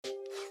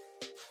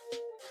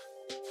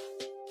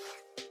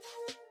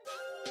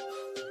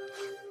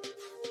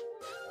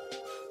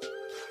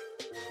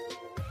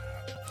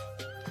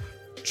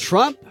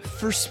Trump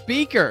for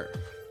Speaker.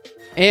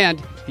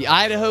 And the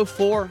Idaho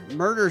 4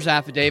 murders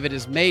affidavit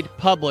is made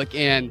public,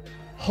 and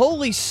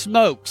holy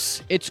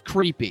smokes, it's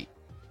creepy.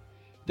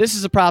 This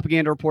is a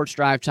Propaganda Reports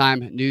Drive Time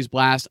News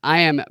Blast. I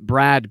am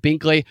Brad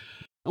Binkley.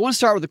 I want to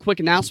start with a quick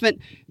announcement.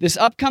 This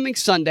upcoming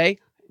Sunday,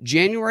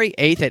 January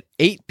 8th at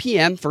 8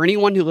 p.m., for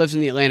anyone who lives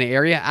in the Atlanta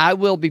area, I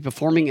will be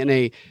performing in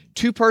a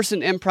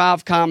two-person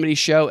improv comedy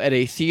show at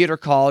a theater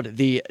called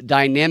the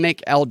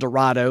Dynamic El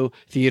Dorado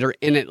Theater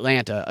in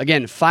Atlanta.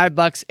 Again,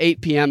 $5,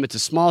 8 p.m. It's a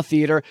small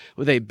theater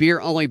with a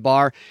beer-only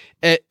bar.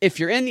 If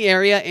you're in the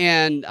area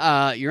and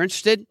you're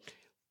interested,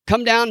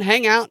 come down,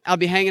 hang out. I'll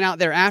be hanging out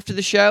there after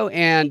the show,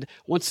 and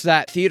once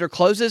that theater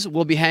closes,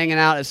 we'll be hanging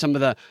out at some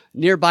of the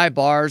nearby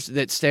bars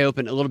that stay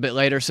open a little bit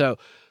later. So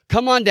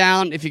come on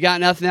down if you got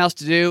nothing else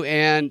to do,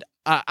 and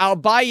I'll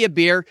buy you a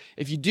beer.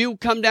 If you do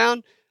come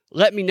down,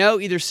 let me know.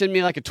 Either send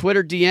me like a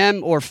Twitter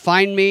DM or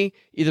find me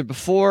either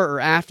before or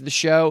after the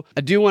show.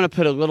 I do want to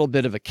put a little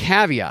bit of a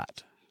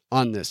caveat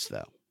on this,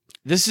 though.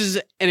 This is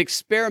an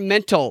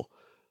experimental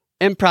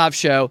improv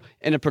show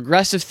in a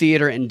progressive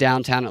theater in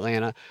downtown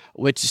Atlanta,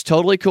 which is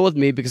totally cool with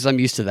me because I'm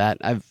used to that.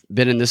 I've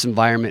been in this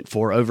environment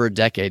for over a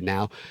decade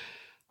now.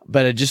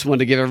 But I just wanted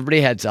to give everybody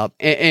a heads up.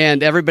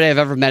 And everybody I've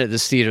ever met at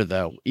this theater,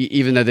 though,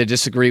 even though they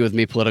disagree with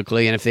me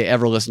politically, and if they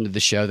ever listen to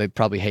the show, they'd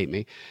probably hate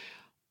me,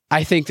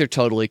 I think they're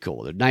totally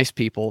cool. They're nice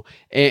people.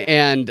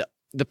 And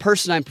the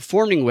person I'm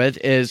performing with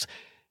is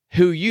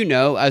who you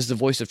know as the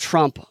voice of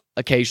Trump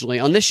occasionally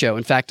on this show.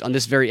 In fact, on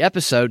this very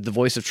episode, the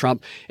voice of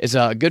Trump is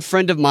a good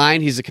friend of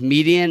mine. He's a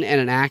comedian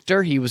and an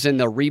actor. He was in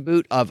the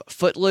reboot of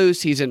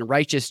Footloose. He's in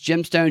Righteous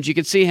Gemstones. You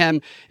can see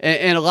him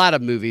in a lot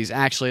of movies,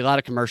 actually, a lot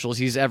of commercials.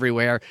 He's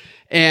everywhere.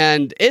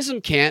 And Ism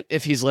Kent,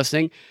 if he's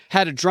listening,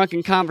 had a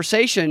drunken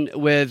conversation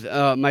with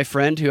my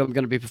friend who I'm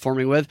going to be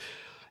performing with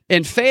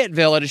in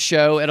Fayetteville at a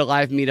show at a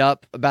live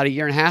meetup about a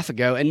year and a half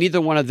ago, and neither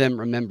one of them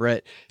remember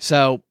it.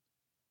 So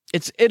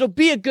it'll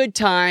be a good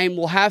time.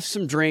 We'll have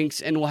some drinks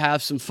and we'll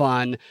have some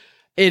fun.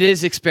 It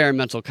is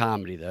experimental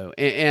comedy, though,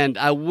 and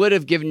I would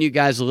have given you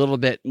guys a little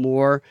bit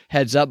more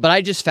heads up, but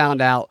I just found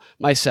out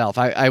myself.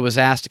 I was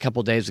asked a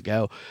couple days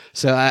ago,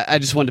 so I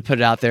just wanted to put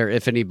it out there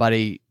if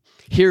anybody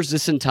hears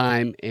this in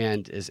time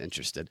and is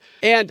interested.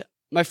 And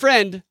my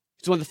friend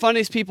is one of the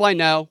funniest people I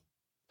know.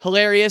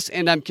 Hilarious,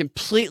 and I'm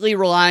completely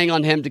relying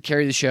on him to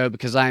carry the show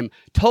because I'm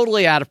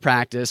totally out of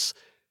practice.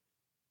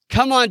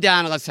 Come on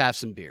down and let's have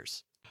some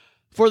beers.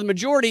 For the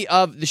majority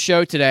of the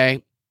show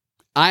today,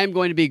 I am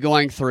going to be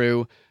going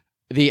through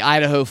the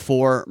Idaho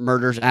 4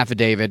 murders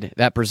affidavit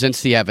that presents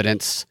the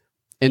evidence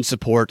in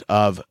support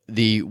of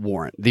the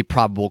warrant, the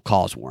probable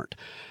cause warrant.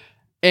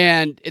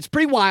 And it's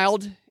pretty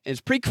wild,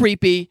 it's pretty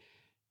creepy,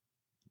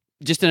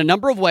 just in a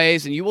number of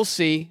ways, and you will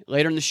see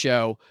later in the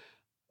show.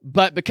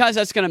 But because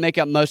that's going to make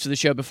up most of the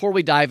show, before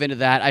we dive into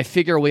that, I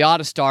figure we ought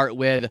to start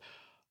with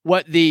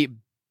what the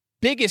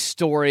biggest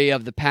story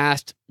of the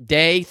past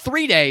day,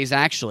 3 days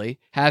actually,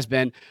 has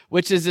been,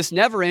 which is this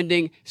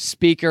never-ending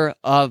Speaker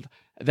of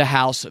the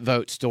House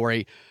vote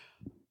story.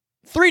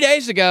 3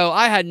 days ago,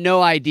 I had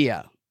no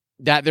idea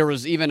that there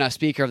was even a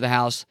Speaker of the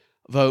House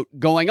vote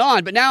going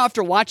on. But now,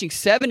 after watching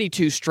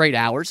 72 straight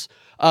hours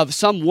of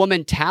some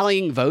woman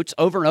tallying votes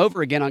over and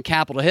over again on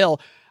Capitol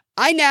Hill,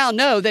 I now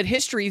know that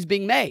history is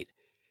being made.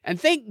 And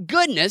thank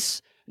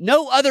goodness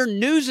no other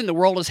news in the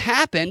world has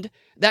happened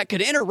that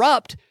could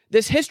interrupt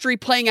this history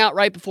playing out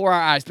right before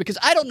our eyes, because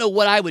I don't know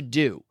what I would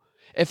do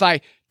if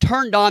I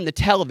turned on the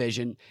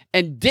television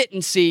and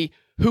didn't see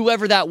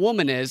whoever that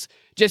woman is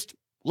just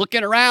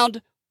looking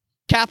around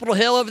Capitol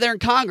Hill over there in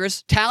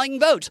Congress tallying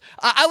votes.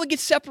 I would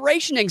get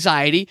separation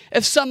anxiety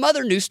if some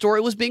other news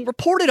story was being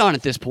reported on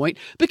at this point,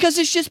 because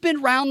it's just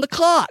been round the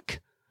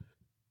clock.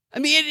 I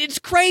mean, it's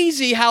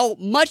crazy how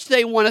much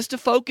they want us to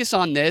focus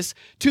on this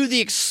to the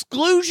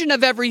exclusion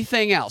of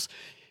everything else.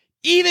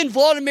 Even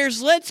Vladimir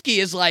Zelensky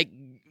is like,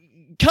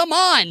 come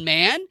on,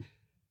 man.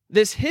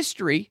 This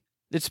history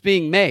that's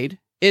being made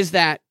is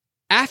that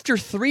after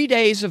 3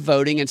 days of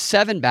voting and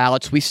 7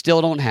 ballots, we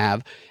still don't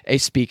have a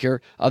Speaker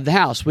of the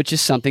House, which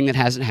is something that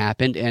hasn't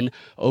happened in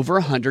over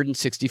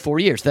 164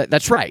 years.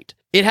 That's right.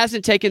 It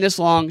hasn't taken this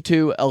long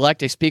to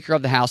elect a Speaker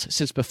of the House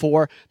since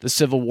before the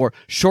Civil War,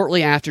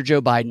 shortly after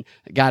Joe Biden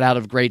got out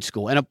of grade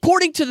school. And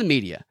according to the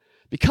media,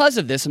 because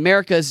of this,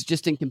 America is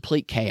just in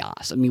complete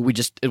chaos. I mean,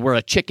 we're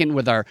a chicken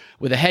with a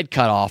head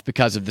cut off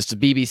because of this. The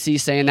BBC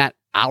saying that,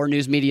 our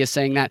news media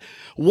saying that.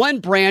 One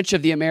branch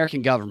of the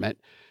American government,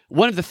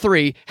 one of the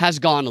three, has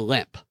gone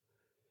limp.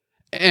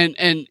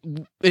 And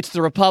it's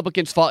the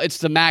Republicans' fault. It's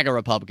the MAGA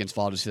Republicans'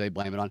 fault is who they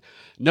blame it on.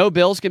 No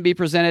bills can be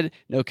presented.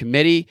 No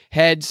committee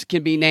heads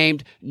can be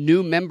named.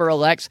 New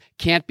member-elects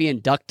can't be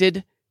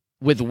inducted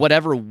with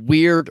whatever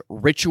weird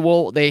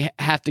ritual they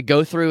have to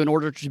go through in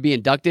order to be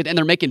inducted. And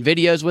they're making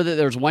videos with it.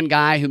 There's one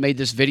guy who made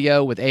this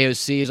video with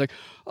AOC. He's like,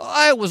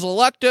 I was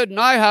elected and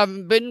I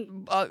haven't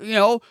been,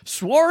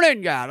 sworn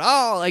in yet.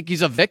 Oh, like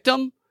he's a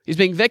victim. He's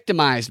being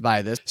victimized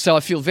by this. So I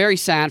feel very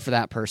sad for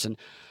that person.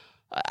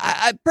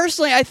 I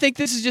personally think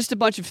this is just a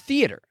bunch of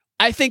theater.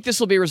 I think this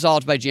will be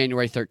resolved by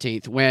January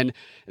 13th when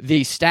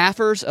the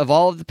staffers of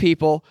all of the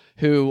people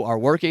who are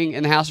working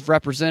in the House of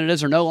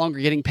Representatives are no longer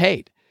getting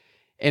paid.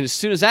 And as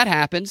soon as that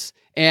happens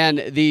and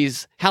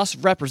these House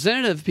of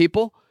Representative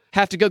people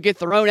have to go get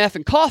their own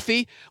effing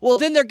coffee, well,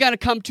 then they're going to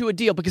come to a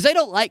deal because they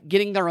don't like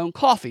getting their own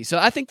coffee. So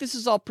I think this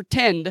is all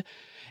pretend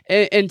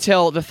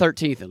until the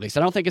 13th, at least.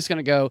 I don't think it's going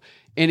to go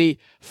any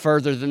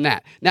further than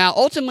that. Now,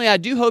 ultimately, I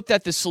do hope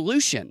that the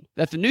solution,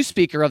 that the new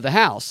Speaker of the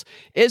House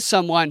is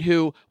someone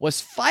who was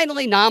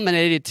finally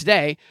nominated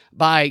today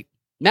by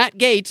Matt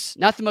Gaetz,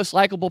 not the most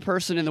likable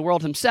person in the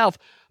world himself,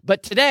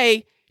 but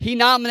today he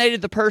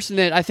nominated the person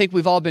that I think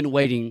we've all been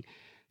waiting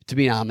to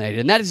be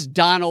nominated, and that is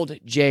Donald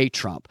J.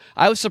 Trump.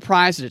 I was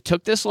surprised that it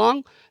took this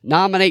long.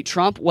 Nominate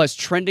Trump was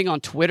trending on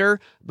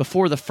Twitter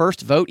before the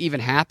first vote even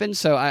happened,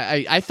 so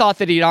I thought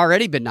that he'd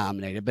already been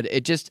nominated, but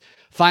it just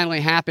finally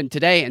happened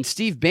today, and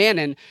Steve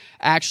Bannon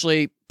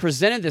actually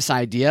presented this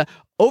idea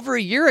over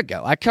a year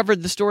ago. I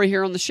covered the story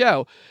here on the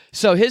show.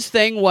 So his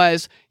thing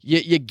was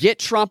you get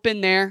Trump in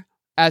there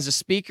as a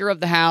Speaker of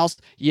the House,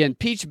 you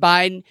impeach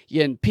Biden,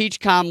 you impeach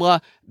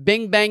Kamala,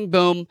 bing, bang,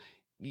 boom,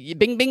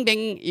 bing, bing,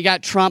 bing, you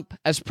got Trump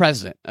as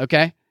president,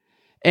 okay?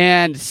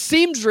 And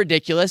seems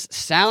ridiculous,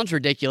 sounds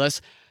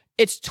ridiculous.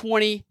 It's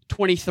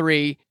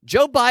 2023.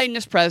 Joe Biden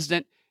is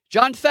president,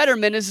 John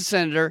Fetterman is a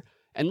senator,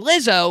 and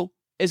Lizzo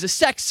is a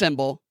sex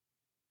symbol.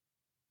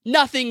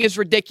 Nothing is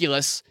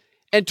ridiculous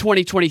in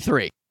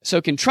 2023.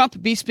 So can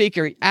Trump be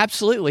speaker?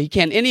 Absolutely. He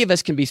can. Any of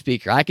us can be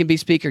speaker. I can be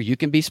speaker. You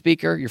can be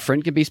speaker. Your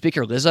friend can be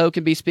speaker. Lizzo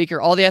can be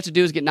speaker. All they have to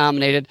do is get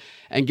nominated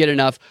and get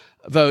enough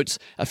votes.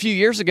 A few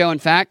years ago, in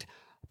fact,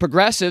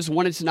 progressives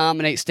wanted to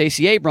nominate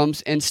Stacey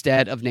Abrams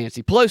instead of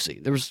Nancy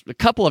Pelosi. There was a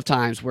couple of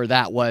times where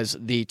that was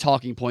the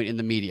talking point in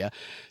the media.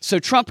 So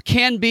Trump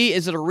can be.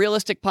 Is it a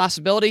realistic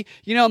possibility?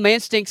 You know,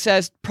 Manstink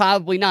says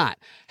probably not.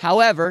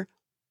 However,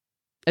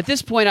 at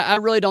this point, I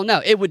really don't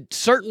know. It would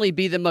certainly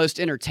be the most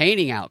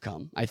entertaining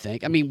outcome, I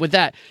think. I mean, with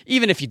that,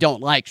 even if you don't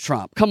like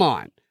Trump, come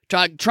on.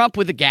 Trump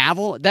with a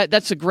gavel,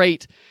 that's a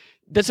great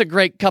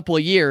couple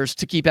of years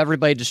to keep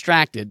everybody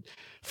distracted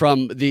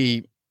from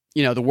the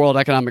World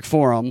Economic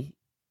Forum,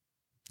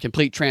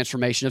 complete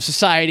transformation of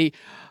society,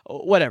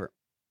 whatever.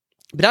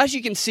 But as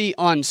you can see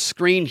on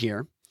screen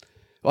here,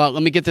 well,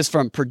 let me get this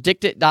from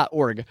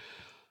predictit.org.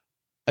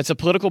 It's a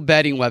political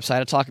betting website.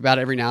 I talk about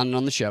it every now and then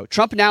on the show.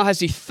 Trump now has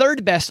the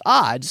third best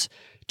odds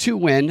to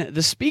win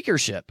the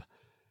speakership.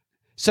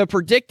 So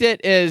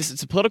Predictit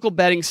it's a political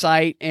betting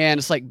site, and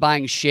it's like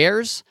buying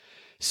shares.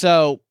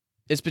 So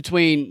it's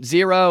between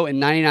 0 and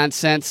 99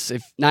 cents.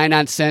 If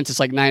 99 cents,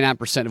 it's like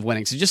 99% of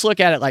winning. So just look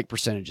at it like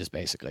percentages,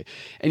 basically.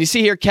 And you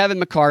see here, Kevin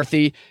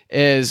McCarthy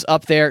is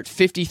up there at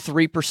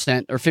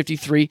 53% or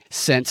 53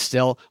 cents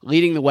still,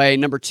 leading the way.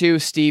 Number 2,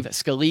 Steve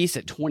Scalise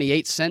at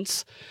 28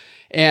 cents.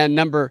 And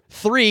number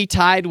 3,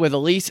 tied with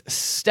Elise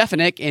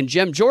Stefanik and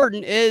Jim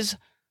Jordan, is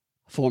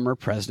former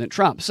President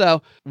Trump.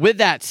 So with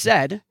that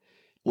said,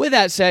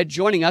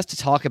 joining us to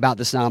talk about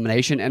this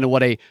nomination and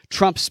what a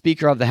Trump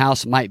Speaker of the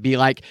House might be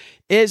like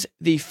is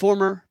the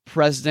former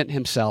president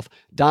himself,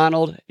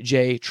 Donald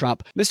J.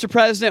 Trump. Mr.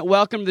 President,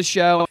 welcome to the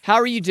show. How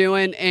are you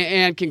doing?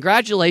 And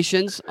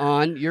congratulations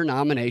on your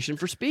nomination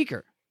for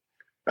Speaker.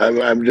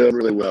 I'm doing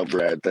really well,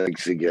 Brad.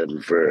 Thanks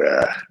again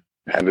for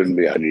having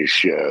me on your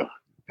show.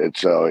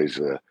 It's always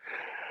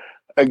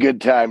a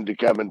good time to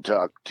come and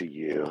talk to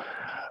you.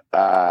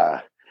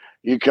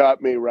 You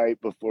caught me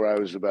right before I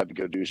was about to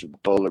go do some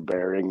polar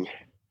bearing.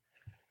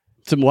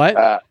 Some what?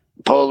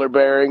 Polar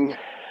bearing.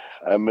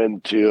 I'm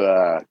into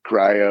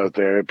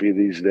cryotherapy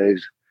these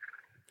days.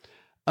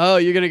 Oh,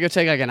 you're going to go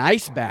take like an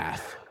ice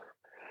bath.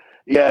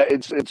 Yeah,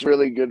 it's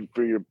really good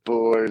for your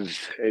pores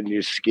and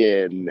your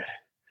skin.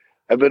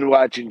 I've been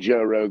watching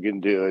Joe Rogan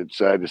do it,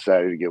 so I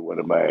decided to get one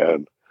of my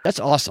own. That's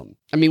awesome.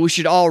 I mean, we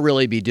should all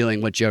really be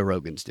doing what Joe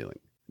Rogan's doing.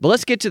 But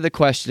let's get to the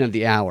question of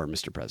the hour,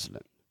 Mr.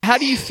 President. How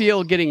do you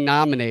feel getting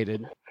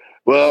nominated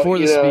for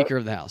the Speaker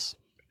of the House?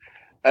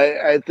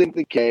 I think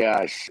the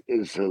chaos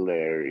is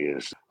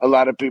hilarious. A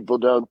lot of people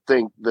don't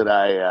think that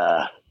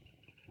I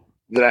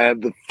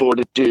have the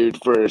fortitude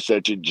for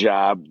such a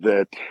job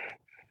that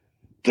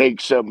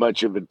takes so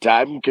much of a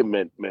time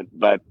commitment.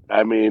 But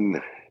I mean,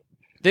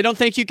 they don't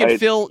think you can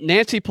fill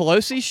Nancy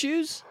Pelosi's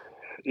shoes?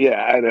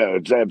 Yeah, I know.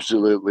 It's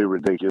absolutely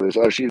ridiculous.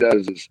 All she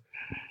does is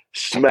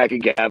smack a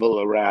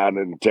gavel around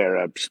and tear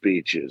up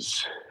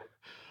speeches.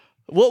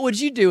 What would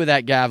you do with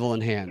that gavel in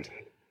hand?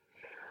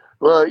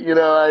 Well,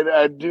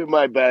 I'd do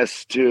my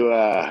best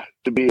to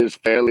be as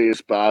fairly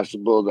as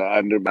possible to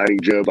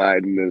undermining Joe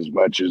Biden as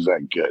much as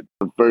I could.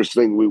 The first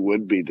thing we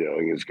would be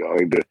doing is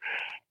going to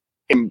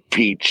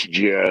impeach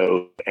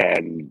Joe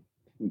and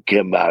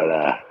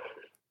Kamala.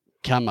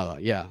 Kamala,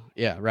 yeah,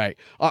 right.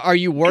 Are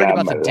you worried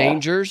about the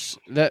dangers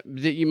that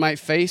you might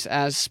face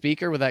as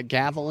Speaker with that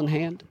gavel in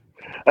hand?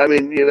 I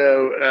mean,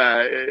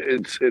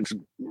 it's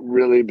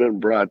really been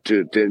brought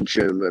to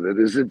attention that it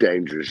is a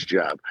dangerous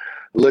job.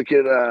 Look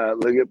at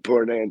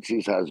poor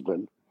Nancy's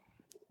husband.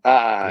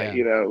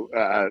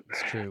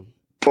 It's true.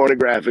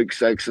 Pornographic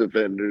sex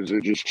offenders are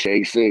just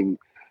chasing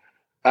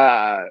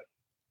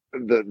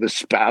the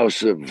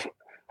spouse of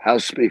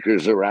House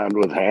speakers around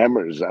with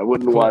hammers. I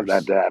wouldn't want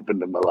that to happen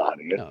to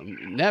Melania. No,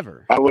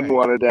 never. I wouldn't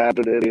want it to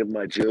happen to any of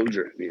my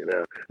children.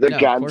 They're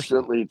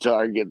constantly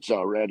targets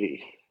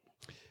already.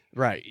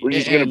 Right. We're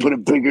just going to put a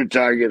bigger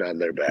target on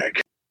their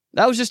back.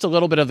 That was just a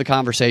little bit of the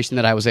conversation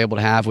that I was able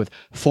to have with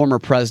former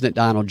President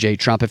Donald J.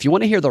 Trump. If you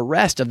want to hear the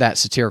rest of that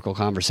satirical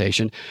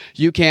conversation,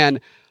 you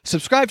can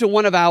subscribe to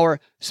one of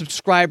our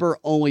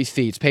subscriber-only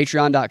feeds,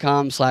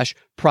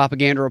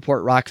 patreon.com/propaganda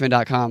report,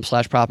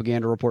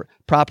 rockfin.com/propaganda report,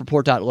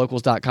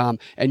 propreport.locals.com,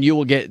 and you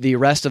will get the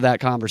rest of that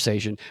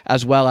conversation,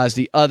 as well as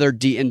the other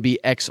DNB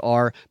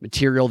XR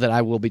material that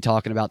I will be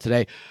talking about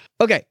today.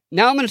 Okay,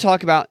 now I'm going to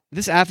talk about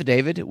this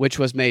affidavit, which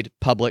was made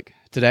public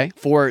today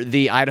for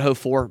the Idaho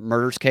 4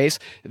 murders case.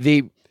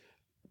 The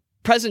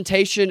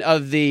presentation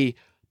of the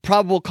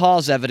probable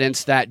cause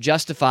evidence that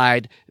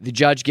justified the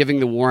judge giving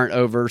the warrant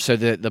over so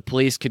that the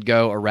police could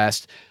go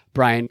arrest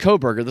Brian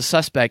Kohberger, the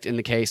suspect in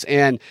the case.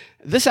 And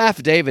this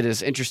affidavit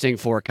is interesting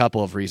for a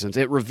couple of reasons.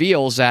 It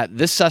reveals that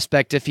this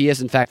suspect, if he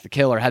is in fact the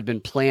killer, had been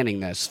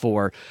planning this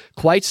for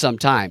quite some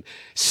time,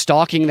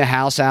 stalking the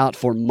house out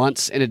for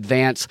months in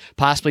advance,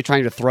 possibly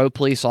trying to throw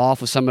police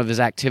off with some of his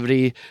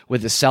activity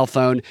with his cell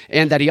phone,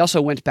 and that he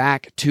also went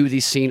back to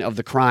the scene of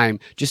the crime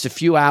just a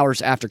few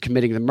hours after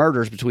committing the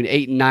murders between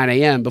 8 and 9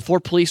 a.m. before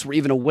police were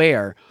even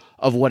aware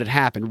of what had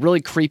happened. Really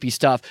creepy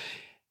stuff.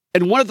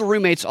 And one of the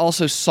roommates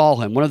also saw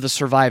him, one of the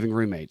surviving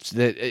roommates.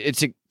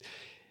 It's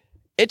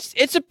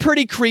a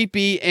pretty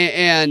creepy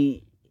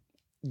and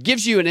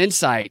gives you an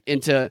insight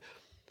into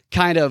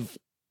kind of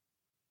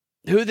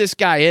who this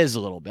guy is a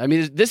little bit. I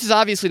mean, this is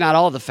obviously not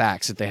all the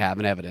facts that they have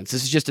in evidence.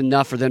 This is just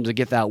enough for them to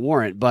get that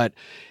warrant. But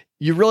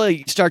you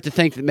really start to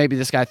think that maybe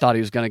this guy thought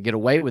he was going to get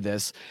away with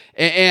this.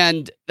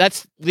 And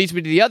that leads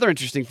me to the other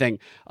interesting thing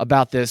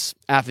about this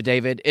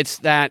affidavit. It's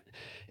that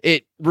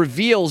it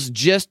reveals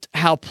just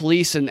how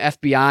police and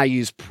FBI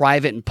use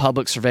private and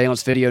public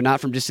surveillance video,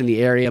 not from just in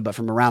the area, but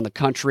from around the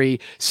country,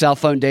 cell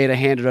phone data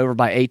handed over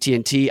by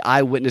AT&T,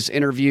 eyewitness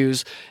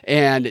interviews,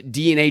 and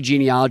DNA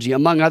genealogy,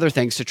 among other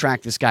things, to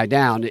track this guy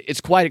down.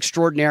 It's quite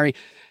extraordinary.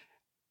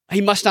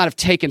 He must not have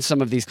taken some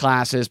of these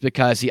classes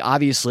because he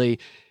obviously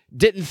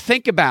didn't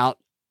think about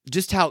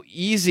just how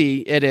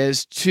easy it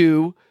is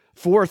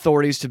for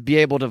authorities to be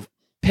able to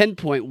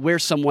pinpoint where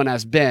someone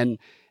has been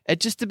at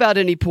just about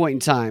any point in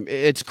time.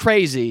 It's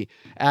crazy,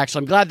 actually.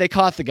 I'm glad they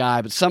caught the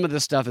guy, but some of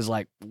this stuff is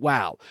like,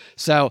 wow.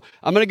 So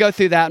I'm going to go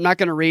through that. I'm not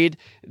going to read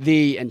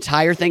the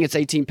entire thing. It's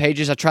 18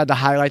 pages. I tried to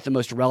highlight the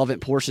most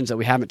relevant portions that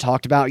we haven't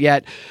talked about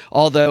yet,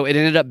 although it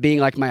ended up being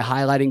like my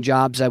highlighting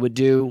jobs I would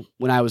do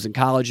when I was in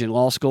college and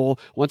law school.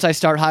 Once I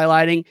start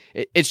highlighting,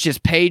 it's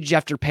just page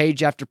after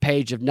page after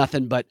page of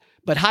nothing but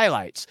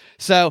highlights.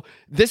 So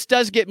this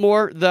does get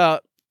more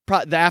the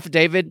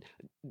affidavit.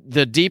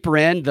 The deeper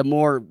in, the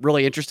more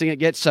really interesting it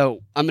gets.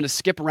 So I'm going to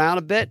skip around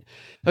a bit.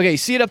 Okay, you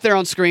see it up there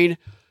on screen.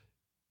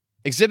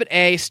 Exhibit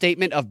A,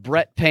 statement of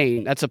Brett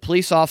Payne. That's a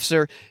police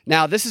officer.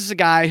 Now, this is a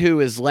guy who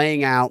is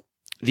laying out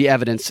the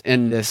evidence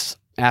in this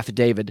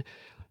affidavit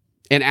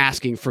and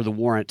asking for the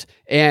warrant.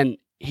 And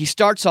he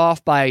starts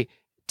off by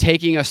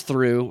taking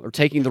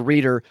the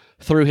reader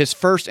through his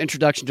first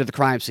introduction to the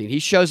crime scene. He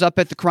shows up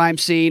at the crime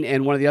scene,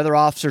 and one of the other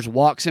officers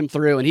walks him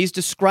through, and he's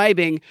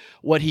describing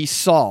what he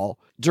saw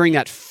during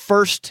that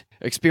first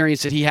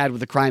experience that he had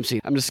with the crime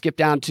scene. I'm going to skip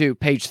down to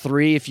page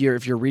 3 if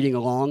you're reading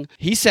along.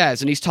 He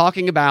says, and he's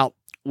talking about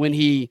when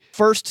he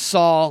first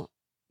saw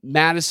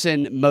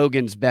Madison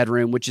Mogen's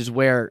bedroom, which is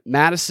where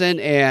Madison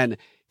and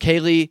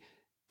Kaylee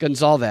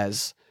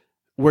Gonzalez,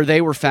 where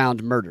they were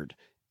found murdered.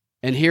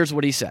 And here's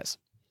what he says.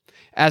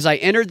 As I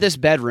entered this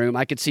bedroom,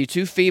 I could see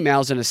 2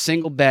 females in a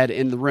single bed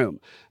in the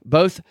room.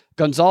 Both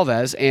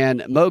Gonzalez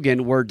and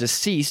Mogen were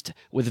deceased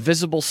with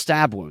visible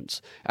stab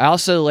wounds. I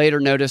also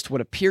later noticed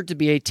what appeared to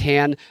be a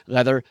tan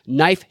leather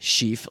knife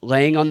sheath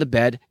laying on the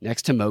bed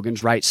next to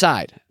Mogen's right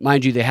side.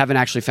 Mind you, they haven't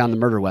actually found the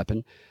murder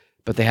weapon,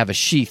 but they have a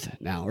sheath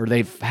now, or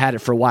they've had it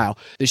for a while.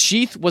 The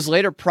sheath was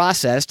later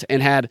processed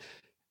and had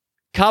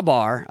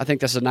Kabar, I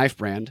think that's a knife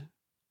brand.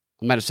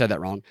 I might have said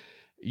that wrong.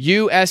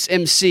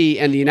 USMC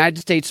and the United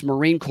States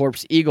Marine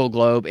Corps Eagle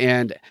Globe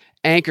and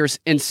Anchor's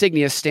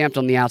insignia stamped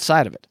on the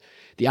outside of it.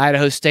 The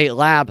Idaho State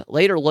Lab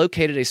later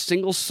located a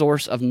single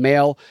source of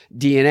male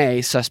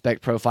DNA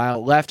suspect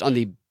profile left on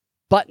the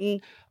button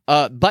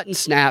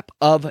snap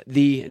of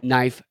the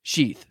knife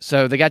sheath.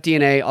 So they got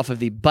DNA off of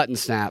the button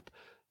snap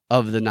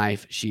of the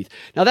knife sheath.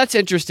 Now that's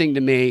interesting to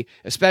me,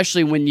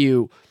 especially when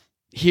you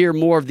hear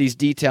more of these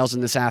details in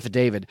this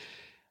affidavit,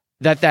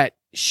 that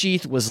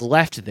sheath was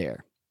left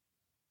there.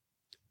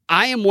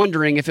 I am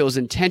wondering if it was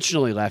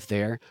intentionally left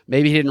there.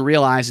 Maybe he didn't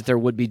realize that there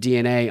would be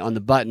DNA on the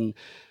button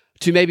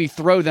to maybe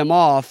throw them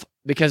off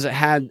because it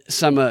had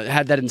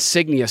had that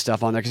insignia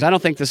stuff on there, because I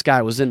don't think this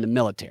guy was in the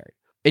military.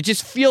 It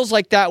just feels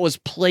like that was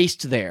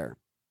placed there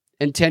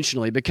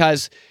intentionally,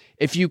 because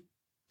if you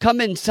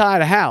come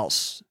inside a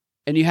house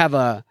and you have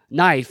a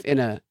knife in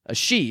a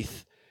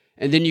sheath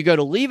and then you go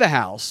to leave a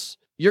house,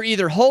 you're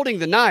either holding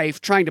the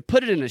knife trying to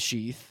put it in a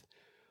sheath,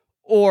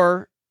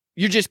 or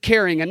You're just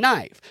carrying a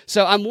knife.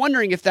 So I'm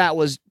wondering if that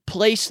was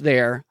placed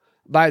there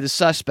by the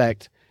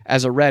suspect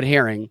as a red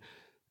herring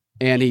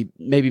and he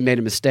maybe made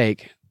a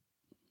mistake.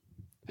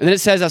 And then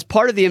it says, as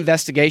part of the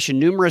investigation,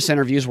 numerous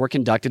interviews were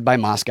conducted by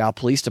Moscow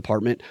Police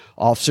Department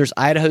officers,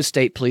 Idaho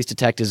State Police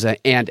detectives,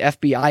 and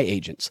FBI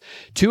agents.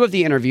 2 of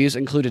the interviews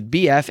included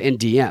BF and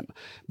DM.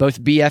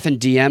 Both BF and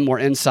DM were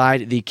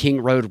inside the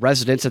King Road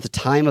residence at the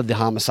time of the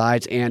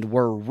homicides and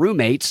were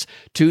roommates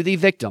to the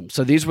victim.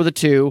 So these were the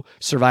 2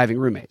 surviving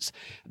roommates.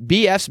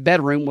 BF's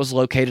bedroom was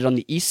located on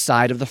the east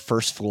side of the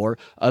first floor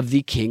of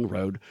the King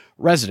Road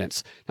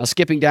residence. Now,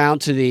 skipping down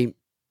to the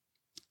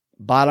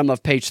bottom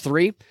of page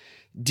 3,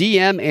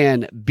 DM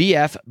and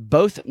BF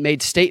both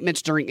made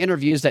statements during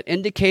interviews that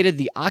indicated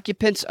the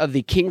occupants of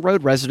the King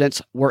Road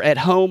residence were at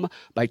home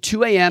by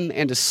 2 a.m.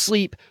 and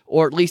asleep,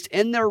 or at least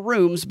in their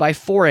rooms by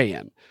 4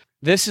 a.m.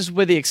 This is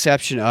with the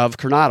exception of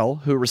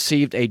Coronado, who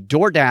received a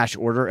DoorDash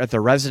order at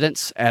the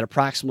residence at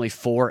approximately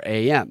 4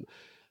 a.m.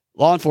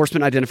 Law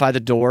enforcement identified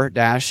the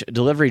DoorDash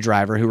delivery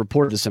driver who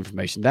reported this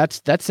information. That's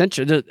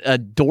interesting. A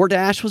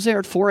DoorDash was there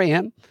at 4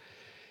 a.m.?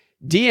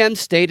 DM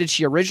stated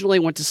she originally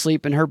went to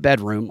sleep in her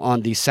bedroom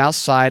on the south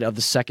side of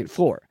the second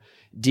floor.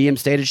 DM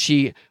stated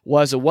she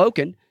was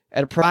awoken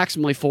at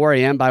approximately 4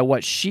 a.m. by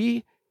what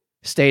she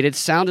stated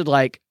sounded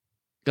like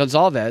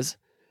Gonzalez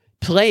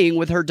playing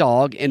with her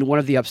dog in one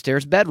of the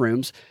upstairs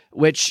bedrooms,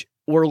 which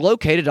were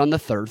located on the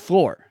 3rd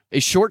floor. A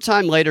short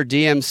time later,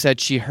 DM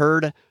said she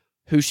heard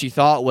who she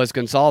thought was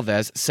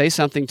Gonzalez say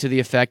something to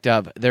the effect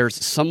of, "There's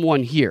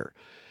someone here."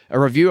 A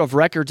review of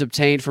records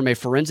obtained from a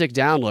forensic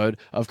download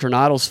of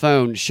Cornado's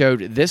phone showed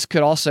this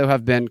could also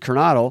have been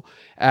Coronado,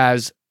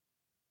 as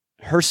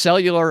her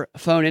cellular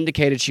phone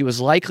indicated she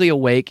was likely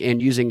awake and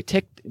using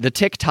the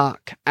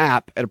TikTok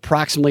app at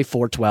approximately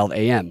 4:12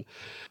 a.m.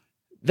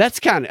 That's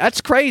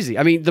crazy.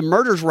 I mean, the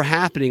murders were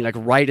happening like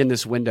right in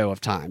this window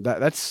of time.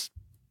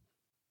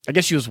 I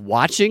guess she was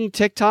watching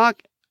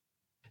TikTok.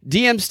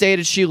 DM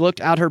stated she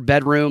looked out her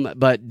bedroom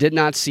but did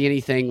not see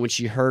anything when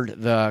she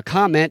heard the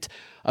comment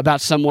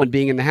about someone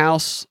being in the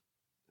house.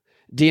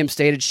 DM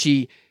stated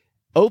she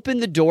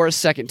opened the door a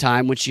second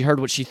time when she heard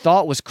what she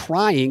thought was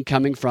crying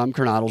coming from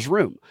Cornado's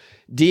room.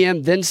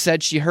 DM then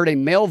said she heard a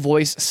male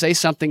voice say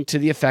something to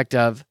the effect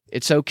of,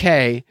 "It's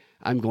okay,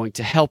 I'm going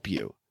to help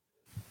you."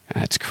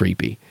 That's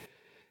creepy.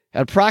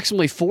 At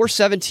approximately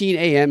 4:17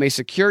 a.m., a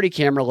security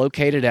camera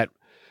located at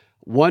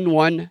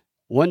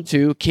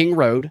 1112 King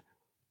Road,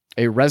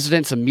 a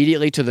residence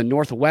immediately to the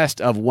northwest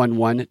of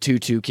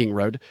 1122 King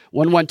Road.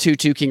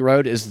 1122 King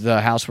Road is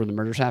the house where the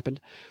murders happened.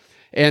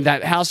 And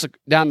that house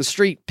down the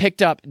street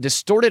picked up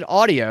distorted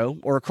audio,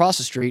 or across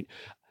the street,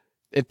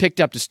 it picked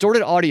up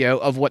distorted audio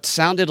of what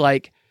sounded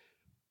like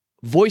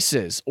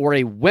voices or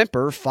a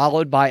whimper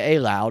followed by a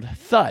loud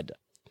thud.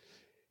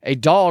 A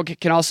dog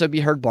can also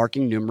be heard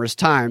barking numerous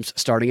times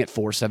starting at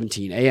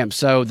 4:17 a.m.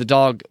 So the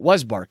dog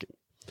was barking.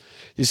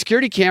 The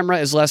security camera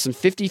is less than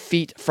 50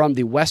 feet from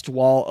the west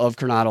wall of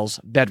Cornado's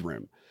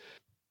bedroom.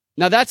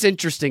 Now, that's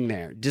interesting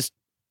there. Just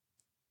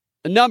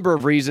a number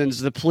of reasons.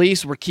 The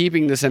police were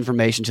keeping this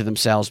information to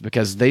themselves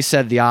because they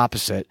said the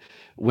opposite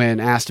when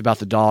asked about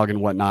the dog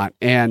and whatnot.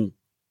 And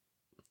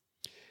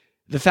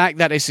the fact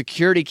that a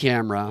security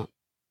camera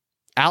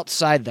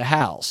outside the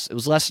house, it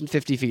was less than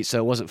 50 feet, so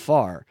it wasn't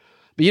far.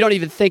 But you don't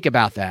even think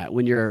about that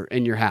when you're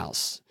in your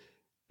house.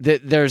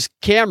 There's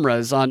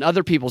cameras on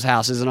other people's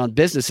houses and on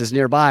businesses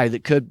nearby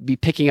that could be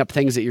picking up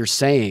things that you're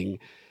saying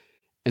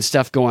and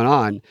stuff going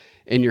on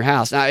in your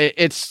house. Now,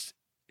 it's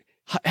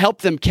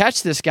helped them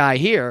catch this guy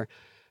here,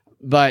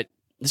 but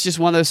it's just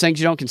one of those things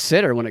you don't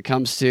consider when it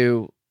comes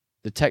to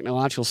the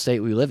technological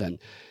state we live in.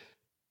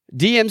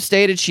 DM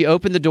stated she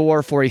opened the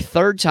door for a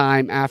 3rd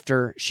time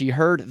after she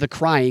heard the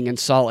crying and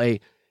saw a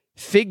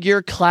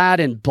figure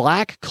clad in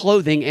black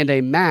clothing and a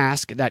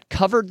mask that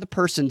covered the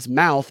person's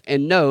mouth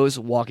and nose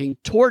walking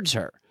towards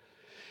her.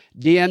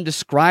 DM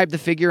described the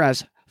figure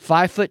as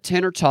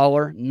 5'10" or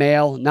taller,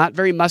 male, not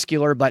very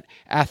muscular, but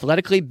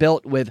athletically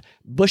built with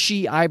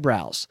bushy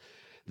eyebrows.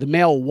 The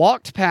male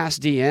walked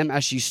past DM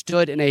as she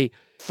stood in a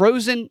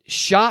frozen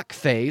shock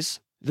phase.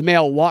 The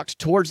male walked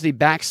towards the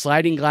back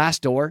sliding glass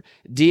door.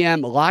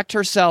 DM locked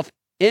herself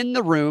in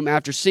the room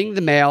after seeing the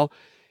male.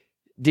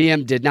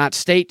 DM did not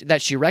state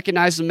that she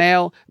recognized the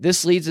male.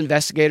 This leads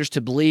investigators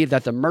to believe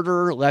that the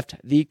murderer left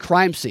the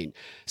crime scene.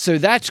 So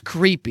that's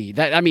creepy.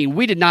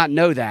 We did not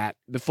know that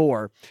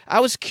before.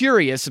 I was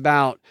curious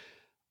about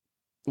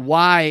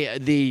why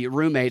the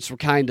roommates were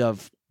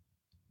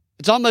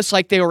it's almost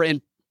like they were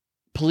in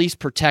police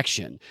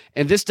protection.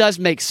 And this does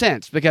make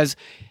sense because,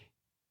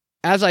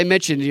 as I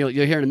mentioned, you'll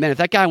hear in a minute,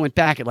 that guy went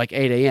back at like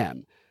 8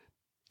 a.m.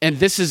 And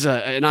this is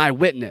an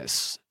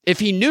eyewitness. If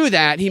he knew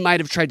that, he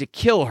might have tried to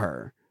kill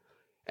her.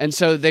 And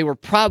so they were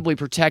probably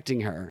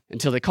protecting her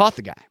until they caught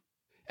the guy.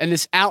 And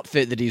this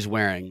outfit that he's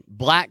wearing,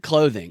 black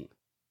clothing,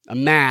 a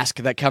mask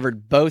that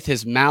covered both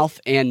his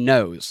mouth and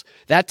nose,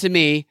 that to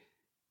me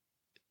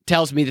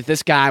tells me that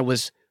this guy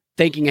was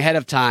thinking ahead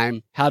of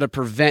time how to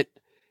prevent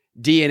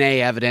DNA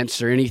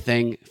evidence or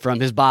anything from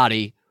his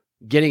body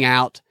getting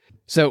out.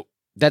 So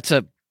that's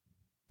a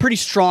pretty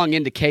strong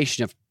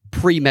indication of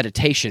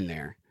premeditation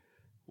there,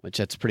 which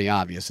that's pretty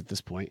obvious at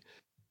this point.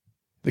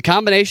 The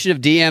combination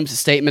of DM's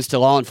statements to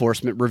law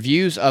enforcement,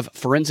 reviews of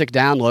forensic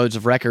downloads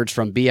of records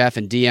from BF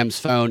and DM's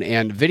phone,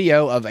 and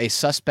video of a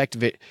suspect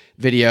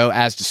video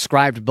as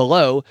described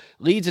below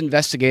leads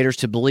investigators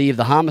to believe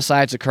the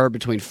homicides occurred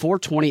between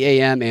 4:20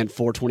 a.m. and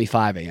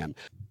 4:25 a.m.,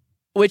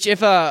 which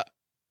if a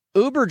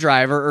Uber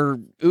driver or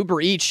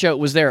Uber Eats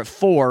was there at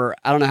 4,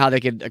 I don't know how they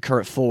could occur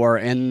at 4,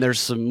 and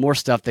there's some more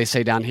stuff they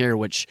say down here,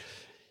 which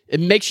it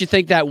makes you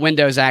think that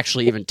window is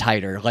actually even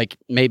tighter, like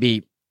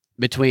maybe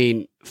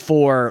between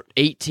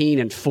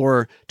 4:18 and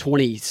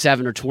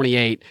 4:27 or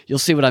 28. You'll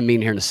see what I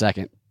mean here in a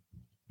second.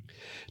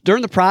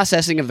 During the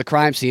processing of the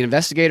crime scene,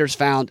 investigators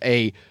found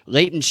a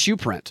latent shoe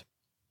print.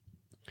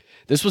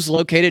 This was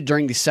located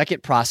during the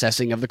second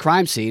processing of the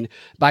crime scene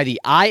by the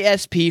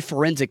ISP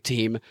forensic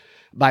team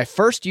by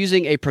first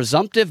using a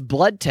presumptive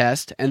blood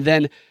test and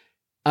then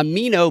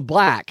amino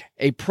black,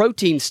 a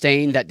protein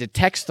stain that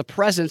detects the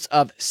presence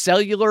of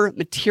cellular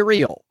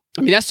material.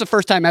 I mean, that's the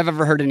first time I've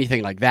ever heard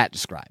anything like that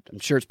described. I'm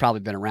sure it's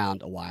probably been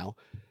around a while.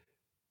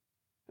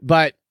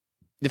 But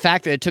the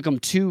fact that it took them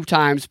 2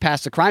 times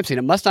past the crime scene,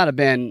 it must not have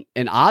been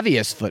an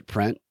obvious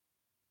footprint.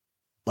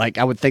 Like,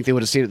 I would think they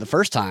would have seen it the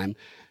first time.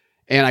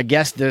 And I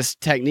guess this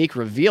technique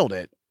revealed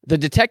it. The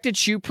detected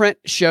shoe print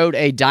showed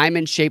a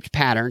diamond-shaped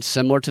pattern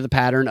similar to the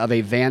pattern of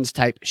a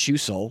Vans-type shoe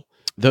sole.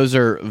 Those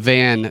are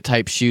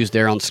Van-type shoes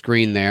there on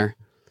screen there.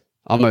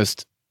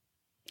 Almost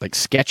like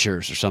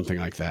Skechers or something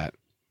like that.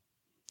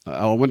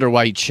 I wonder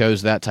why he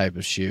chose that type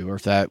of shoe, or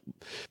if that...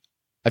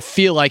 I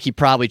feel like he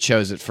probably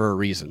chose it for a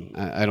reason.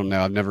 I don't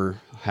know. I've never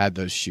had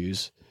those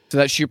shoes. So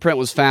that shoe print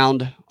was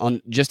found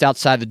on just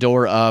outside the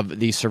door of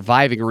the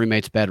surviving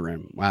roommate's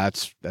bedroom. Wow,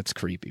 that's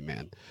creepy,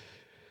 man.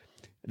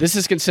 This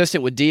is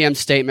consistent with DM's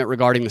statement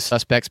regarding the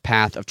suspect's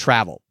path of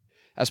travel.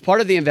 As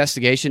part of the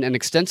investigation, an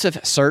extensive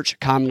search,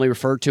 commonly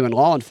referred to in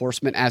law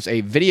enforcement as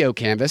a video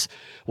canvass,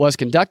 was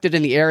conducted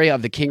in the area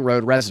of the King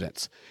Road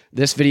residence.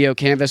 This video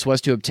canvass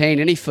was to obtain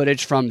any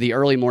footage from the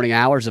early morning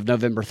hours of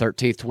November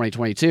 13th,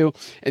 2022,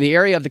 in the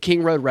area of the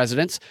King Road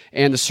residence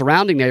and the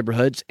surrounding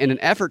neighborhoods in an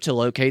effort to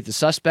locate the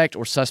suspect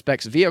or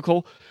suspect's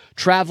vehicle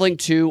traveling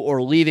to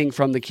or leaving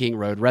from the King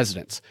Road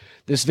residence.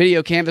 This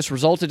video canvass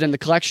resulted in the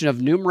collection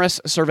of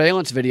numerous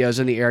surveillance videos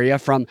in the area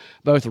from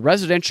both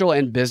residential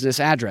and business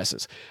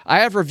addresses. I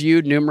have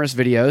reviewed numerous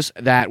videos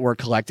that were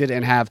collected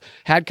and have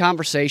had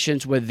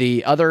conversations with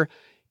the other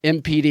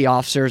MPD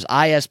officers,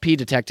 ISP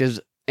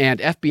detectives, and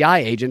FBI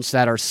agents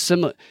that are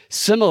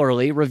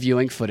similarly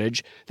reviewing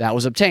footage that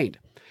was obtained.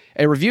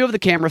 A review of the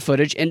camera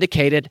footage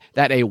indicated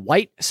that a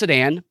white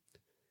sedan,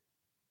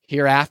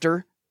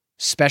 hereafter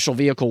Special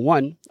Vehicle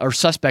 1, or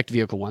Suspect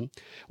Vehicle 1,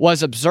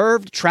 was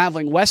observed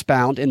traveling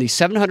westbound in the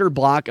 700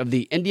 block of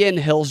the Indian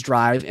Hills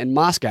Drive in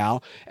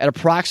Moscow at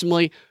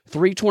approximately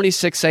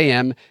 3:26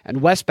 a.m.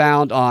 and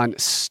westbound on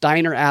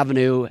Steiner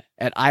Avenue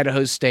at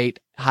Idaho State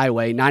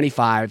Highway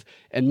 95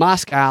 in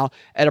Moscow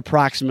at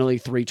approximately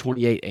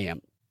 3:28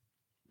 a.m.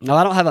 Now,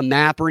 I don't have a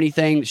map or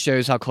anything that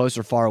shows how close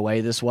or far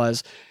away this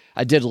was.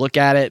 I did look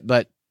at it,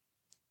 but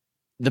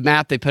the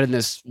map they put in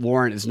this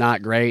warrant is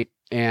not great,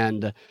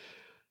 and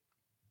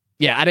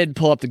yeah, I didn't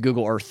pull up the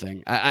Google Earth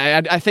thing.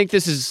 I think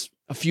this is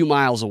a few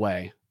miles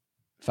away,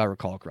 if I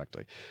recall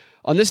correctly.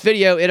 On this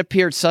video, it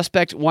appeared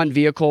suspect 1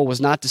 vehicle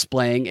was not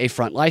displaying a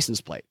front license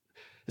plate.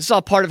 This is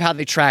all part of how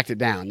they tracked it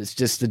down. It's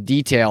just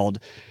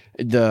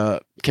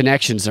the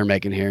connections they're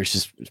making here. It's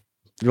just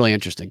really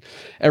interesting.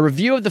 A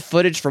review of the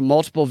footage from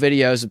multiple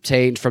videos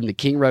obtained from the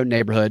King Road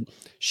neighborhood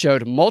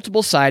showed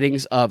multiple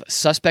sightings of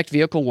suspect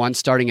vehicle 1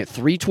 starting at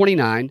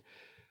 3:29.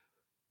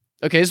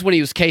 Okay, this is when he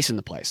was casing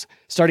the place.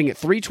 Starting at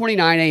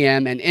 3:29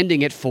 a.m. and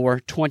ending at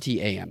 4:20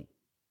 a.m.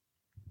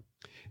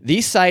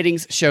 These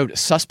sightings showed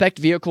suspect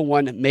vehicle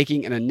 1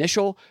 making an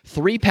initial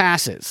 3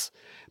 passes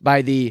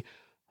by the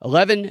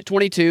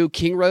 1122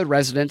 King Road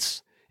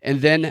residence and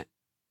then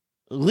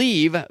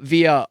leave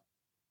via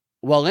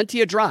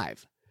Walentia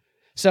Drive.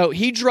 So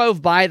he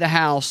drove by the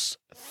house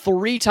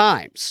 3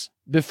 times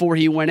before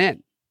he went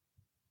in.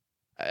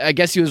 I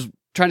guess he was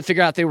trying to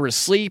figure out if they were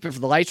asleep,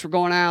 if the lights were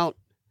going out,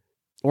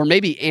 or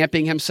maybe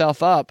amping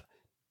himself up.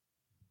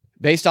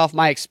 Based off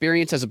my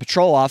experience as a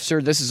patrol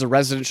officer, this is a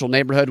residential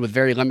neighborhood with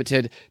very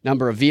limited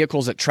number of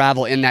vehicles that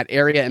travel in that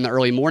area in the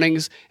early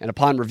mornings. And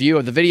upon review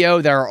of the video,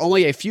 there are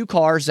only a few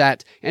cars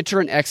that enter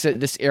and exit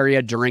this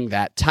area during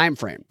that time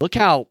frame. Look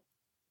how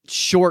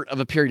short of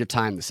a period of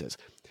time this is.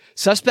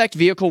 Suspect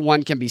vehicle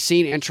 1 can be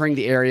seen entering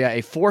the area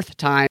a 4th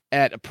time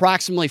at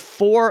approximately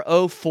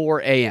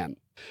 4:04 a.m.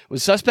 When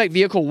suspect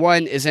vehicle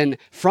 1 is in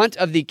front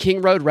of the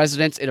King Road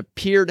residence, it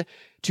appeared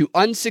to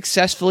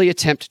unsuccessfully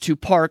attempt to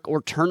park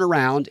or turn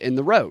around in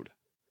the road.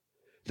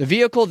 The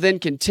vehicle then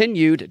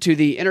continued to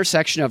the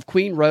intersection of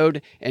Queen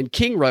Road and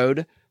King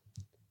Road.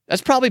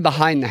 That's probably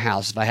behind the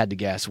house, if I had to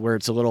guess, where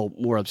it's a little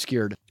more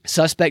obscured.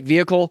 Suspect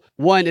vehicle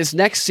 1 is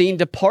next seen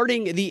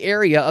departing the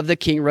area of the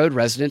King Road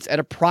residence at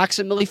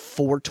approximately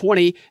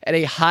 4:20 at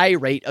a high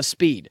rate of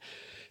speed.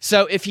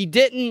 So if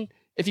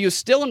if he was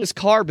still in his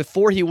car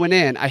before he went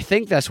in, I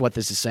think that's what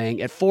this is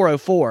saying, at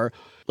 4:04,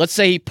 let's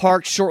say he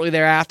parked shortly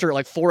thereafter at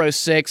like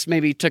 4:06,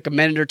 maybe took a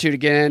minute or two to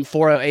get in,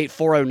 4:08,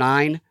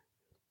 4:09,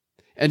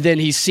 and then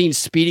he's seen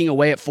speeding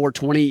away at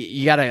 4:20.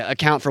 You got to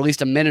account for at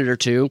least a minute or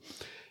two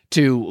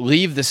to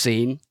leave the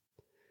scene.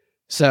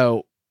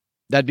 So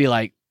that'd be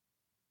like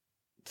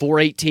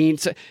 4:18.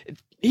 So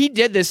he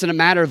did this in a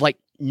matter of like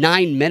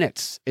 9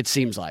 minutes, it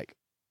seems like,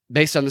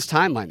 based on this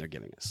timeline they're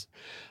giving us.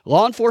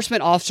 Law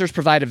enforcement officers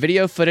provided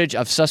video footage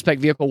of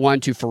suspect vehicle 1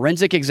 to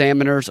forensic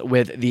examiners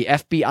with the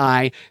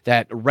FBI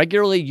that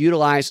regularly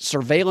utilize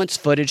surveillance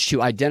footage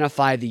to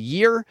identify the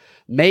year,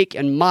 make,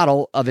 and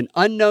model of an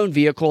unknown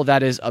vehicle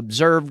that is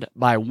observed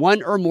by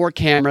one or more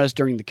cameras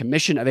during the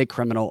commission of a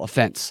criminal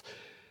offense.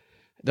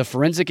 The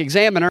forensic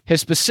examiner, his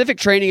specific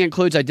training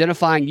includes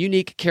identifying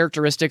unique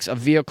characteristics of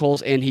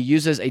vehicles, and he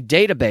uses a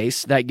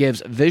database that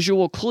gives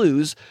visual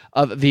clues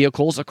of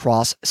vehicles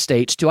across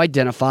states to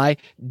identify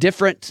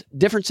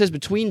differences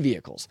between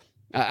vehicles.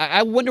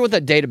 I wonder what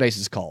that database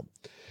is called.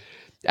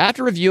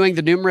 After reviewing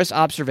the numerous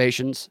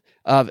observations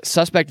of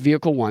suspect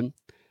vehicle 1,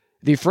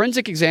 the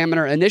forensic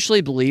examiner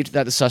initially believed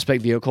that the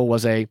suspect vehicle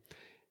was a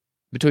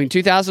between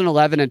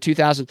 2011 and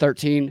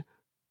 2013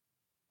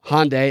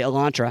 Hyundai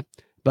Elantra,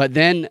 but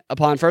then,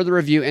 upon further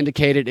review,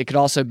 indicated it could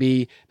also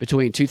be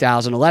between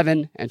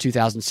 2011 and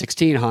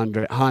 2016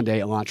 Hyundai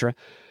Elantra.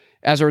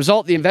 As a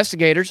result, the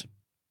investigators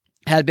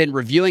had been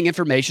reviewing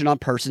information on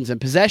persons in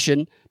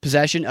possession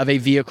of a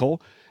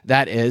vehicle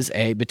that is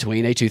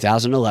between a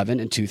 2011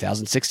 and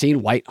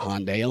 2016 white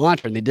Hyundai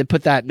Elantra. And they did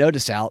put that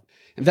notice out.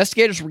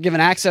 Investigators were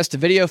given access to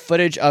video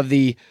footage of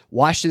the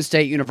Washington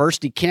State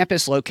University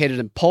campus located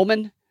in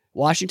Pullman,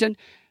 Washington.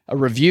 A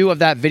review of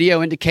that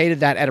video indicated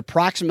that at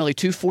approximately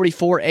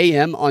 2:44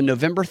 a.m. on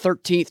November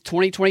 13th,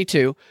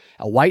 2022,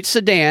 a white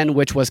sedan,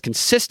 which was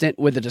consistent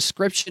with the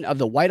description of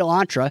the white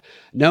Elantra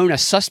known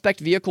as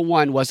Suspect Vehicle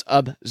 1, was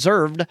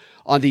observed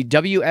on the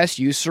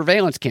WSU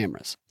surveillance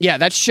cameras. Yeah,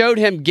 that showed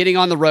him getting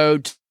on the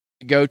road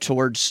to go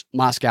towards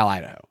Moscow,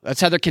 Idaho.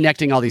 That's how they're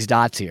connecting all these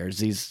dots here,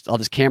 is all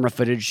this camera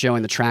footage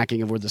showing the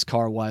tracking of where this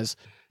car was.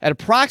 At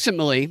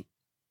approximately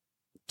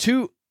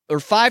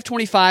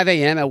 5:25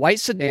 a.m., a white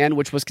sedan,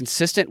 which was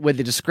consistent with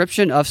the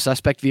description of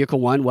Suspect Vehicle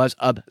 1, was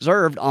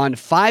observed on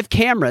 5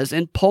 cameras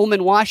in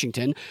Pullman,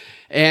 Washington,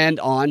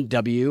 and on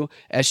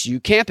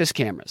WSU campus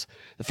cameras.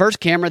 The first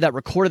camera that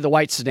recorded the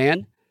white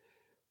sedan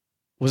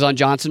was on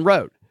Johnson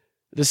Road.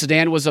 The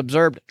sedan was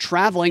observed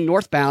traveling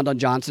northbound on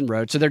Johnson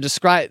Road. So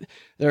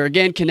they're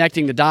again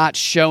connecting the dots,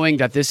 showing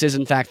that this is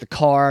in fact the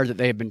car that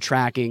they have been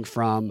tracking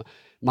from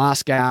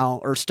Moscow,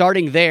 or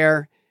starting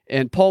there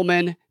in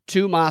Pullman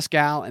to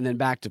Moscow and then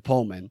back to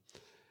Pullman.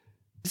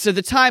 So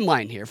the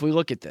timeline here, if we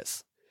look at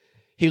this,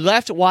 he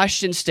left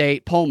Washington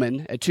State,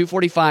 Pullman, at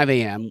 2:45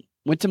 a.m.,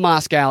 went to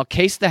Moscow,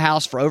 cased the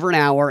house for over an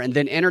hour, and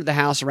then entered the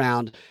house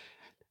around,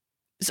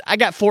 I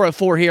got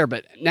 4:04 here,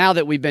 but now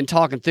that we've been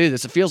talking through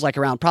this, it feels like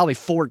around probably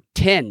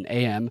 4:10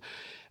 a.m.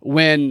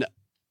 when,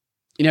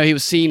 he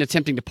was seen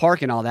attempting to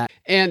park and all that.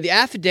 And the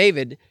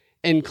affidavit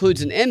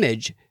includes an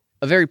image,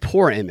 a very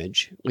poor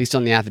image, at least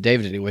on the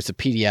affidavit anyway. It's a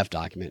PDF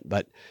document,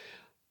 but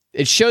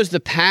it shows the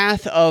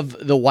path of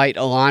the white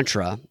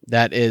Elantra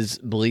that is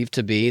believed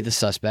to be the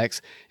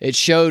suspects. It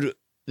showed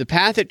the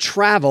path it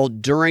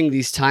traveled during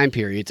these time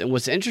periods. And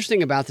what's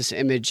interesting about this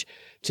image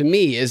to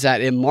me is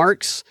that it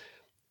marks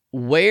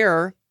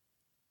where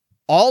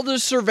all the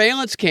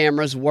surveillance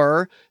cameras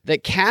were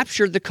that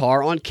captured the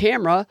car on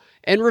camera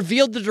and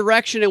revealed the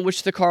direction in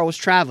which the car was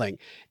traveling.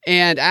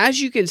 And as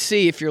you can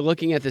see, if you're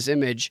looking at this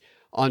image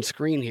on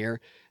screen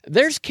here,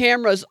 there's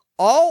cameras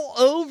all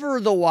over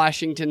the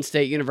Washington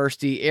State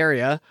University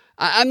area.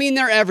 I mean,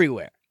 they're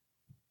everywhere.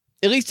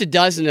 At least a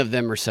dozen of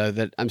them or so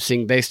that I'm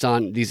seeing based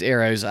on these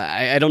arrows.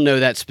 I don't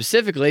know that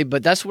specifically,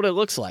 but that's what it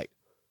looks like.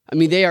 I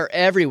mean, they are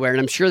everywhere, and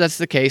I'm sure that's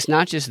the case,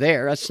 not just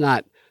there. That's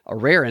not a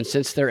rare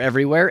instance. They're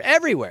everywhere.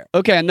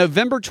 Okay, on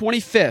November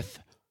 25th,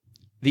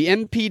 the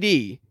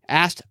MPD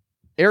asked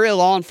area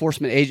law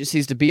enforcement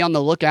agencies to be on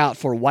the lookout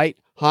for white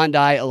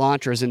Hyundai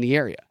Elantras in the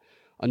area.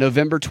 On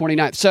November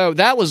 29th. So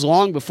that was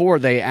long before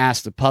they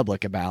asked the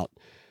public about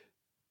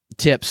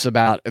tips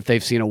about if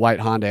they've seen a white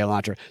Hyundai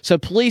Elantra. So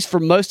police, for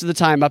most of the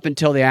time up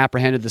until they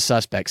apprehended the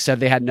suspect,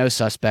 said they had no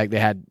suspect. They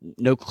had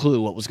no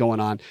clue what was going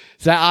on.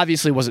 So that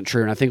obviously wasn't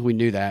true, and I think we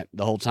knew that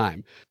the whole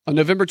time. On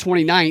November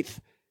 29th,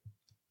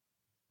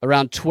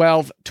 around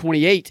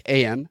 12:28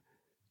 a.m.,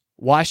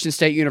 Washington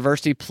State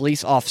University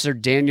police officer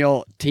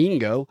Daniel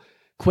Tingo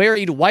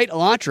queried white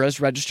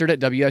Elantras registered at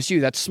WSU.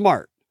 That's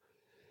smart.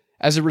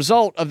 As a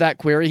result of that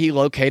query, he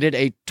located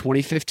a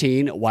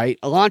 2015 white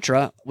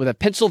Elantra with a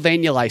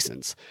Pennsylvania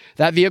license.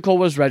 That vehicle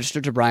was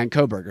registered to Brian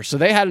Koberger. So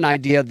they had an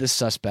idea of this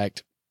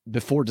suspect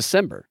before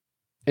December.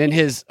 And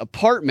his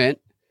apartment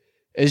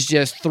is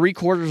just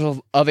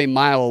 3/4 of a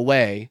mile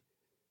away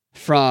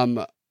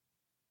from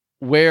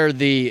where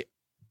the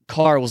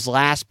car was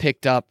last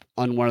picked up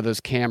on one of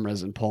those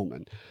cameras in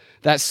Pullman.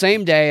 That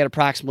same day at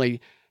approximately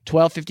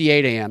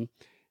 12:58 a.m.,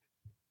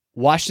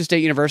 Washington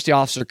State University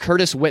officer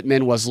Curtis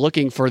Whitman was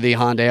looking for the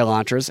Hyundai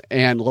Elantras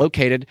and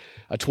located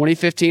a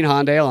 2015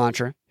 Hyundai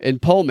Elantra in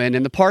Pullman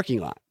in the parking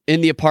lot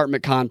in the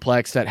apartment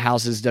complex that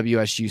houses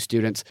WSU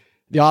students.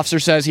 The officer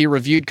says he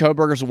reviewed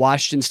Kohberger's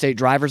Washington State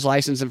driver's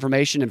license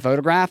information and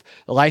photograph.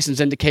 The license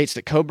indicates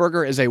that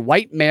Kohberger is a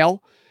white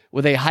male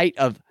with a height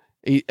of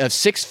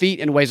 6 feet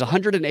and weighs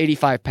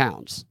 185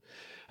 pounds.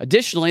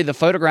 Additionally, the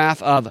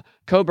photograph of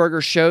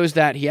Kohberger shows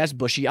that he has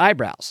bushy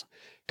eyebrows,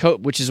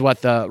 which is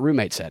what the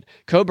roommate said.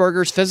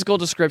 Kohberger's physical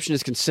description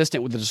is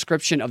consistent with the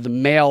description of the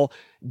male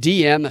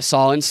DM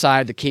saw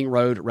inside the King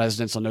Road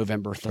residence on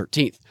November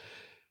 13th.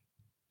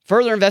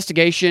 Further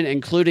investigation,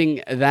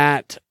 including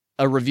that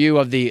a review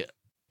of the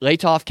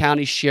Latah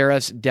County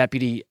Sheriff's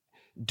Deputy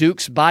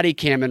Duke's body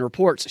cam and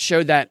reports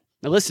showed that,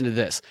 now listen to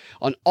this,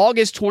 on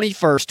August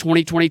 21st,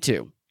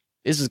 2022,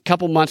 this is a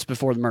couple months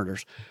before the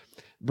murders,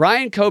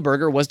 Brian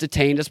Kohberger was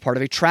detained as part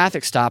of a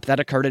traffic stop that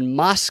occurred in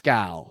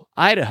Moscow,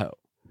 Idaho.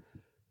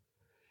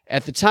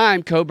 At the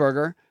time,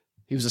 Kohberger,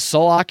 he was the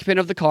sole occupant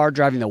of the car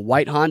driving the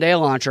white Hyundai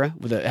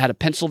Elantra, had a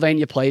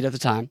Pennsylvania plate at the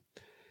time,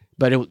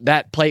 but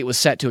that plate was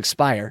set to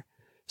expire,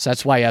 so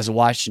that's why he has a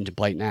Washington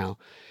plate now.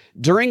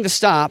 During the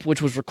stop,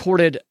 which was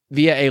recorded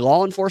via a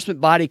law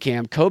enforcement body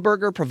cam,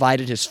 Kohberger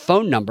provided his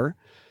phone number,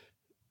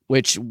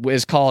 which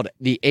is called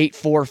the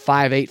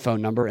 8458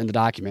 phone number in the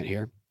document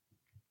here,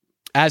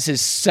 as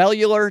his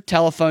cellular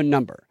telephone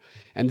number.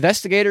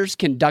 Investigators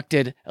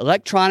conducted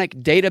electronic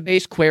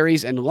database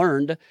queries and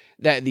learned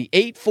that the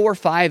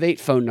 8458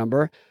 phone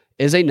number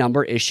is a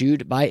number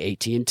issued by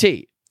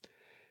AT&T.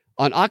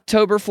 On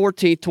October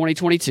 14th,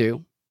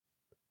 2022,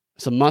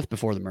 it's a month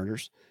before the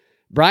murders,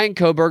 Brian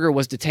Kohberger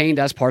was detained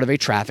as part of a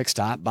traffic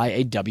stop by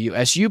a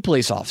WSU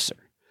police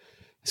officer.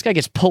 This guy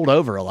gets pulled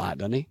over a lot,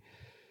 doesn't he?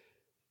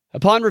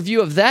 Upon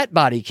review of that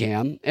body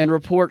cam and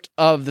report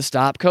of the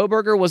stop,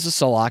 Kohberger was the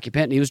sole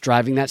occupant, and he was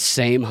driving that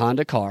same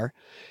Honda car.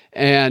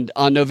 And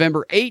on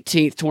November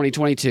 18th,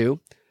 2022,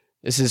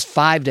 this is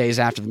 5 days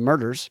after the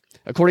murders,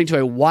 according to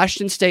a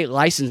Washington State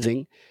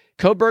licensing,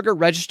 Kohberger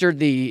registered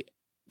the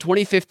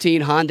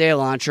 2015 Hyundai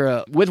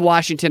Elantra with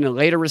Washington and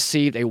later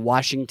received a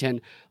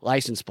Washington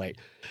license plate.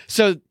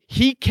 So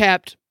he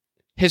kept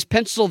his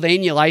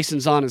Pennsylvania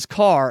license on his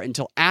car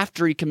until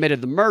after he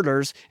committed the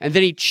murders, and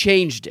then he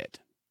changed it.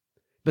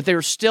 But they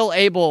were still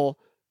able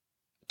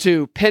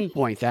to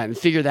pinpoint that and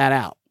figure that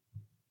out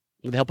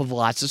with the help of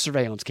lots of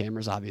surveillance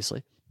cameras,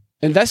 obviously.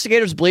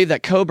 Investigators believe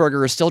that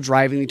Kohberger is still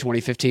driving the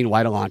 2015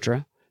 white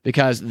Elantra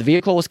because the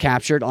vehicle was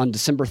captured on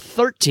December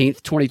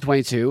 13th,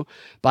 2022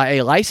 by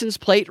a license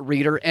plate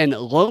reader in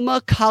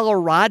Loma,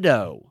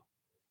 Colorado.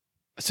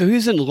 So he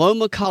was in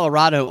Loma,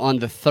 Colorado on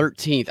the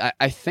 13th.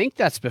 I think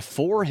that's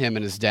before him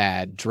and his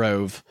dad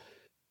drove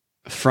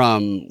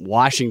from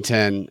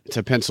Washington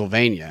to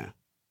Pennsylvania.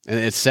 And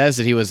it says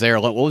that he was there.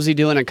 What was he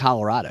doing in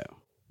Colorado?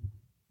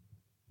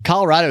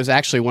 Colorado is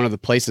actually one of the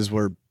places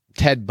where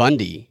Ted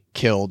Bundy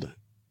killed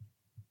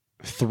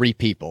 3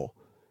 people.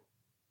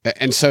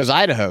 And so is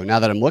Idaho, now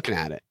that I'm looking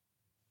at it.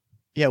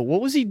 Yeah, what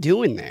was he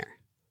doing there?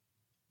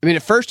 I mean,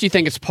 at first you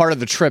think it's part of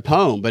the trip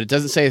home, but it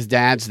doesn't say his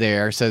dad's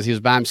there. It says he was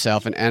by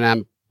himself, and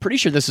I'm pretty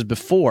sure this is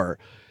before.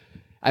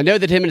 I know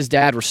that him and his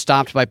dad were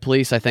stopped by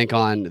police, I think,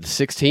 on the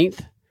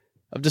 16th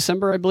of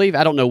December, I believe.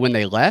 I don't know when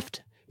they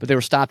left, but they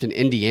were stopped in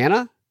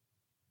Indiana,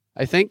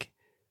 I think.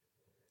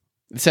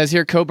 It says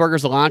here,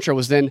 Kohberger's Elantra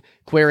was then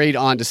queried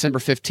on December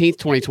 15th,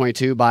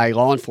 2022 by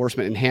law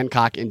enforcement in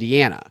Hancock,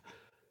 Indiana.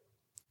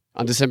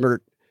 On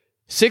December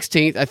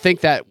 16th, I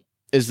think that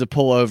is the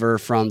pullover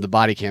from the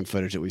body cam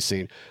footage that we've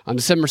seen. On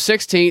December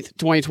 16th,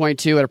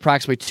 2022, at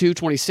approximately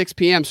 2:26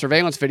 p.m.,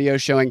 surveillance video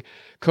showing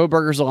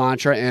Kohberger's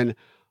Elantra in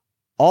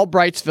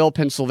Albrightsville,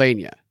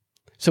 Pennsylvania.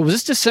 So was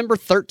this December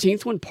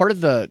 13th one part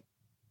of the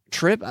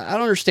trip? I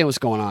don't understand what's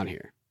going on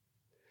here.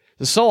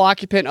 The sole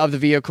occupant of the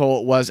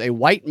vehicle was a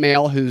white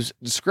male whose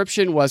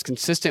description was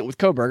consistent with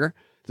Kohberger,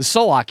 the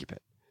sole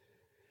occupant.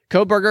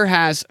 Kohberger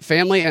has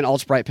family in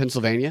Albrightsville,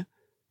 Pennsylvania.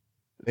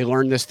 They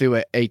learned this through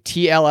a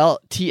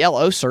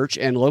TLO search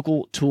and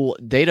local tool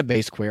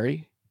database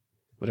query,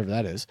 whatever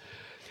that is.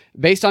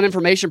 Based on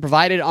information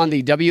provided on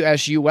the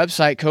WSU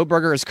website,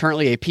 Kohberger is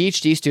currently a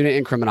PhD student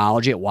in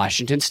criminology at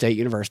Washington State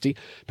University.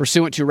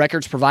 Pursuant to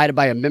records provided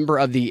by a member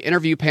of the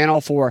interview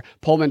panel for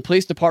Pullman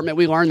Police Department,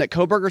 we learned that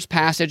Kohberger's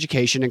past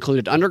education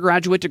included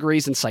undergraduate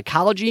degrees in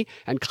psychology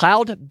and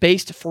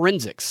cloud-based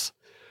forensics.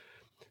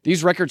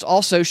 These records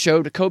also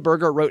showed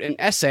Kohberger wrote an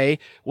essay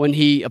when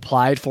he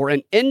applied for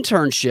an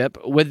internship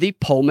with the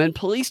Pullman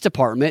Police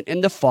Department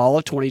in the fall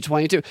of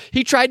 2022.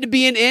 He tried to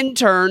be an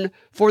intern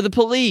for the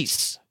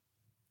police.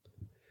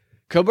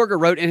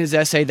 Kohberger wrote in his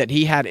essay that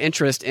he had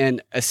interest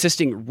in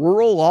assisting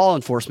rural law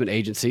enforcement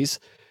agencies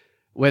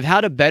with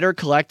how to better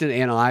collect and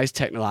analyze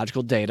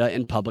technological data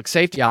in public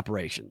safety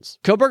operations.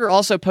 Kohberger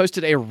also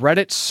posted a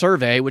Reddit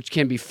survey, which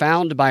can be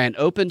found by an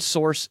open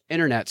source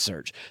internet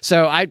search.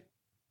 So I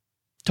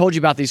told you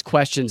about these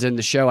questions in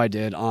the show I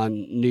did on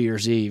New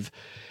Year's Eve.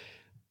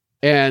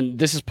 And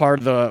this is part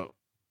of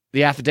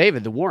the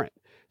affidavit, the warrant.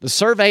 The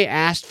survey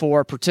asked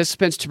for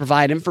participants to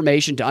provide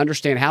information to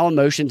understand how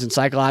emotions and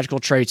psychological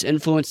traits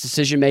influence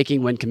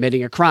decision-making when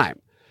committing a crime.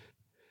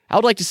 I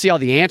would like to see all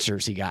the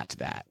answers he got to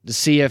that, to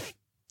see if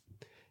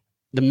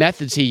the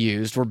methods he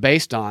used were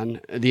based on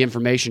the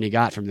information he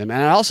got from them.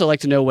 And I'd also like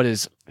to know what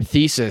his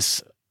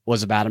thesis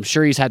was about. I'm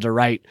sure he's had to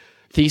write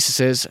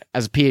theses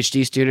as a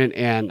PhD student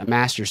and a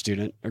master's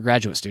student or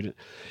graduate student.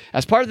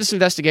 As part of this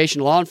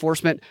investigation, law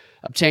enforcement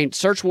obtained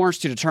search warrants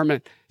to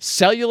determine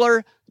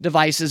cellular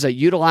devices that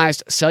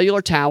utilized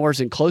cellular towers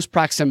in close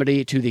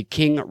proximity to the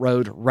King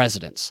Road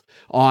residence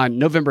on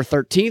November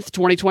 13th,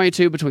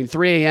 2022, between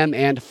 3 a.m.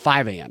 and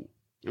 5 a.m.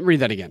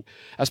 Read that again.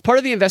 As part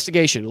of the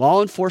investigation,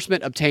 law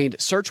enforcement obtained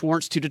search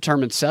warrants to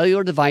determine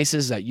cellular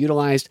devices that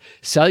utilized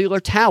cellular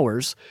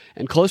towers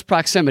in close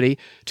proximity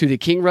to the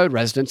King Road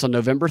residence on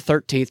November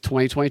 13th,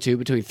 2022,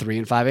 between 3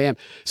 and 5 a.m.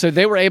 So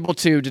they were able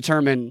to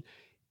determine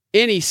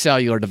any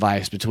cellular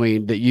device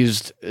that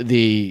used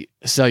the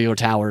cellular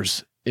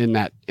towers in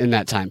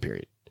that time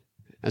period.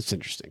 That's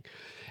interesting.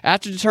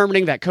 After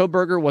determining that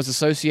Koberger was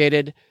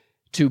associated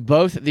to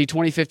both the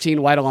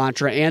 2015 White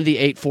Elantra and the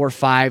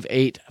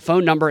 8458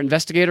 phone number,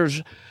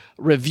 investigators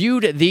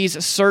reviewed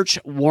these search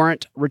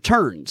warrant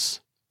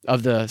returns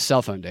of the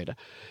cell phone data.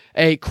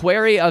 A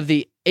query of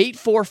the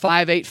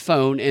 8458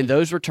 phone in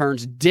those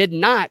returns did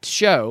not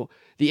show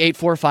the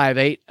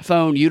 8458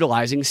 phone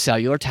utilizing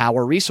cellular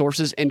tower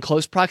resources in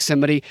close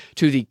proximity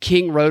to the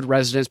King Road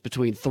residence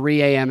between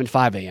 3 a.m. and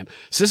 5 a.m.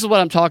 So this is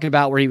what I'm talking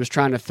about, where he was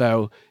trying to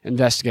throw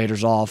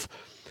investigators off,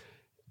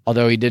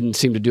 although he didn't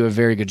seem to do a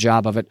very good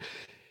job of it.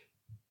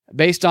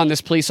 Based on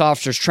this police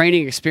officer's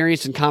training,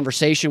 experience, and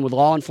conversation with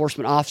law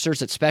enforcement officers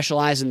that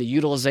specialize in the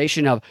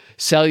utilization of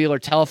cellular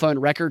telephone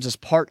records as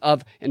part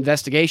of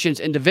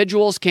investigations,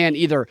 individuals can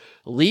either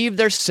leave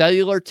their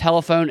cellular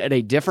telephone at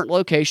a different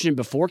location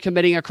before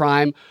committing a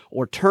crime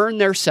or turn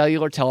their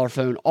cellular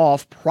telephone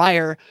off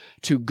prior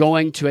to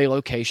going to a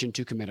location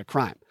to commit a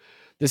crime.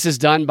 This is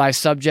done by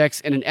subjects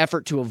in an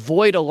effort to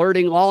avoid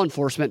alerting law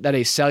enforcement that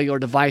a cellular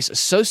device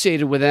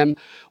associated with them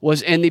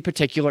was in the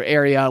particular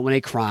area when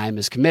a crime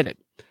is committed.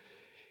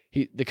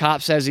 The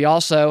cop says he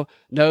also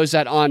knows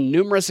that on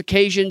numerous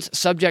occasions,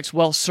 subjects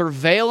will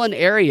surveil an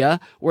area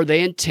where they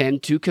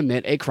intend to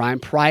commit a crime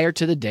prior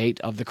to the date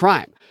of the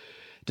crime.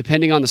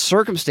 Depending on the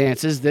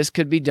circumstances, this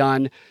could be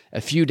done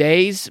a few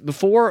days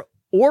before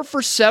or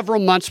for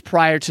several months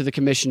prior to the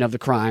commission of the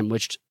crime,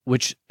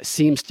 which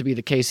seems to be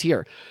the case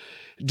here.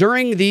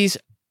 During these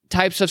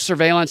types of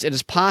surveillance, it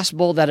is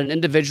possible that an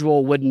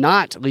individual would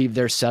not leave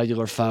their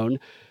cellular phone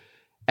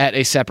at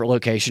a separate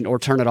location or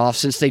turn it off,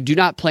 since they do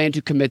not plan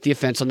to commit the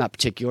offense on that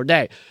particular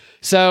day.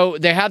 So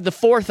they have the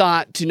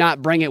forethought to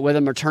not bring it with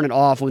them or turn it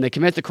off when they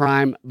commit the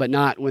crime, but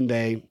not when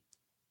they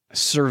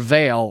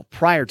surveil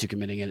prior to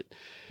committing it.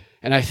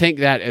 And I think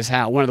that is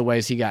one of the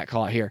ways he got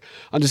caught here.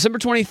 On December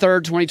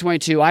 23rd,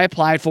 2022, I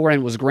applied for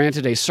and was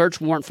granted a search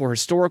warrant for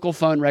historical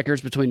phone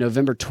records between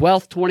November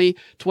 12th,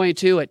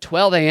 2022 at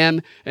 12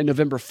 a.m. and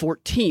November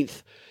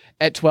 14th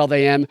at 12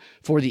 a.m.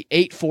 for the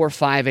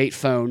 8458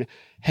 phone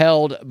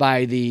held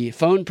by the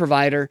phone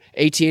provider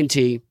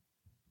AT&T.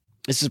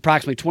 This is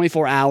approximately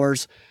 24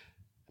 hours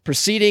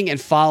preceding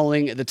and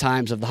following the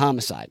times of the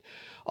homicide.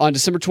 On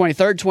December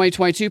 23rd,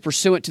 2022,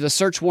 pursuant to the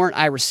search warrant,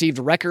 I received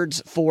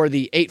records for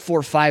the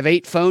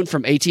 8458 phone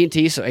from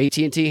AT&T, so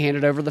AT&T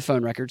handed over the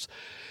phone records.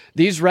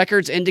 These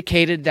records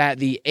indicated that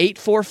the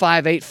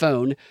 8458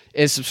 phone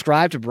is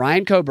subscribed to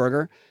Brian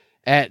Koberger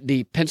at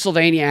the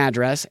Pennsylvania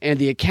address, and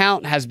the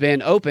account has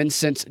been open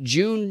since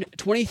June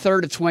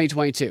 23rd of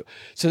 2022.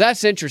 So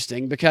that's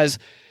interesting, because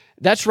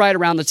that's right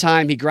around the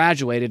time he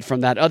graduated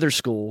from that other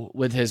school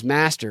with his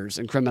master's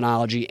in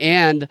criminology,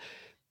 and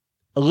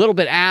a little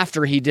bit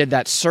after he did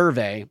that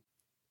survey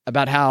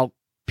about how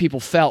people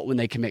felt when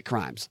they commit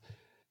crimes.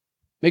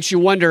 Makes you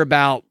wonder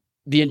about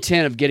the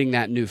intent of getting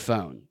that new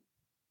phone,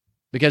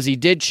 because he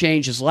did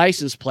change his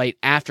license plate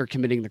after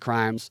committing the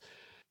crimes.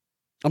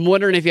 I'm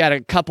wondering if he had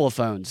a couple of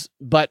phones,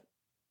 but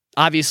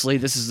obviously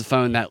this is the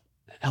phone that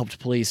helped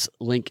police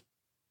link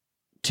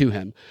to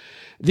him.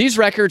 These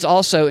records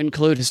also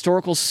include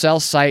historical cell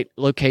site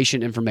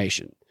location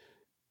information.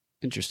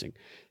 Interesting.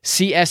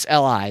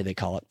 CSLI, they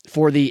call it,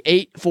 for the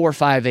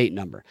 8458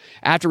 number.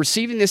 After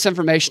receiving this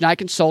information, I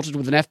consulted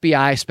with an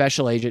FBI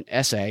special agent,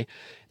 SA,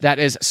 that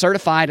is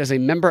certified as a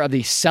member of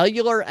the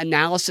Cellular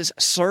Analysis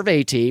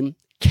Survey Team,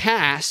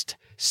 CAST,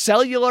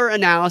 Cellular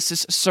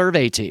Analysis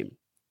Survey Team.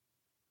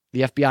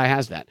 The FBI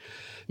has that.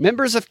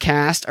 Members of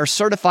CAST are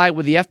certified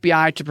with the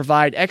FBI to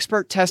provide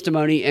expert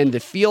testimony in the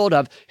field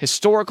of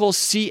historical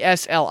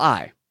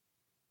CSLI,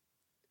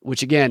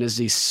 which again is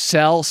the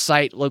cell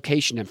site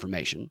location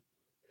information,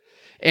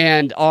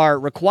 and are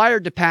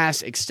required to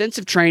pass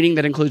extensive training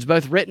that includes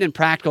both written and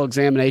practical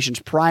examinations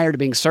prior to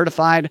being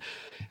certified,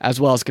 as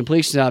well as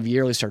completion of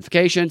yearly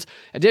certifications.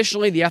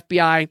 Additionally, the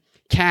FBI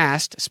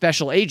CAST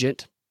special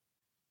agent,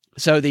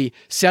 so the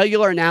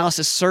Cellular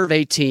Analysis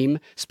Survey Team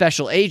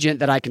special agent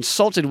that I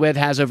consulted with,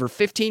 has over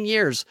 15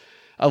 years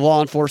of law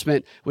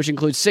enforcement, which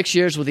includes 6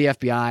 years with the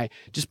FBI,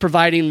 just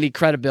providing the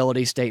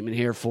credibility statement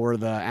here for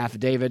the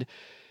affidavit.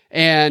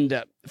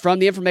 And from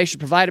the information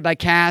provided by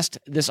CAST,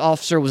 this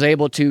officer was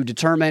able to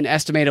determine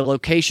estimated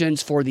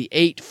locations for the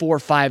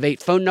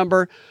 8458 phone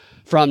number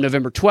from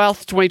November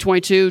 12th,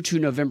 2022 to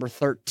November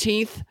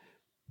 13th,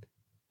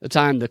 the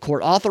time the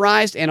court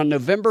authorized. And on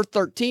November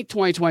 13th,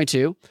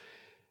 2022,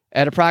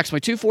 at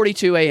approximately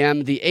 2:42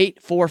 a.m., the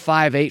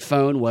 8458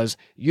 phone was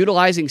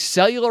utilizing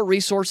cellular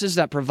resources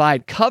that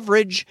provide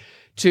coverage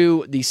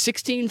to the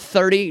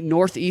 1630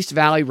 Northeast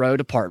Valley Road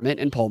apartment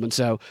in Pullman.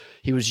 So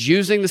he was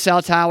using the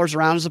cell towers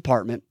around his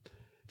apartment,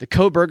 the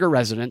Koberger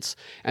residence,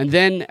 and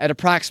then at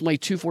approximately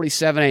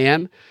 2:47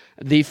 a.m.,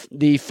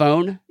 the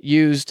phone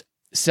used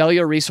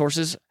cellular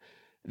resources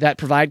that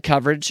provide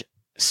coverage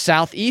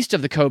southeast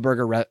of the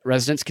Koberger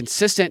residence,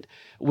 consistent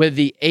with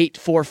the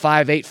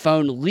 8458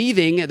 phone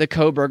leaving the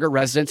Koberger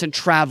residence and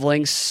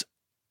traveling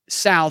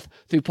south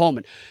through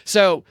Pullman.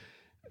 So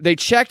they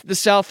checked the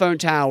cell phone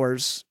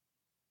towers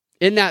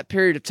in that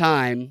period of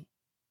time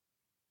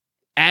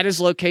at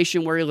his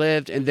location where he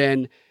lived, and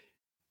then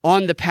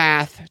on the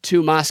path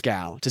to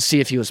Moscow to see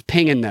if he was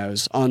pinging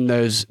those on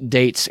those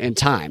dates and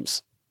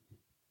times.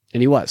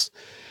 And he was.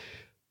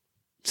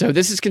 So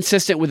this is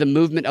consistent with the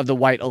movement of the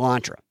white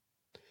Elantra.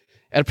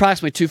 At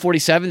approximately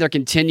 2:47, they're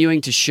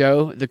continuing to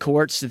show the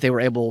courts that they were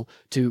able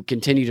to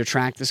continue to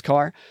track this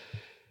car.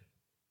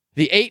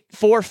 The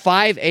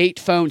 8458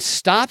 phone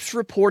stops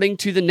reporting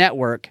to the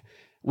network,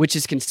 which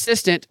is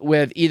consistent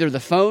with either the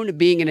phone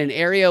being in an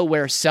area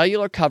where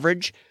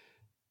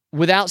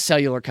without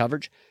cellular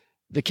coverage,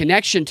 the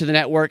connection to the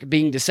network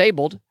being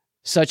disabled,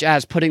 such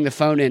as putting the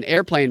phone in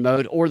airplane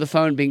mode, or the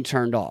phone being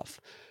turned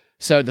off.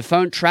 So the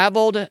phone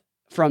traveled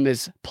from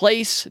his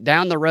place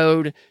down the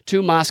road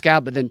to Moscow,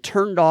 but then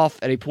turned off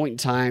at a point in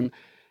time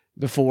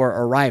before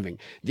arriving.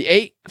 The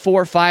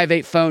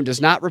 8458 phone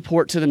does not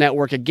report to the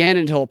network again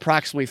until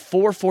approximately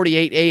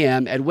 4:48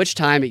 a.m., at which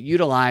time it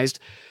utilized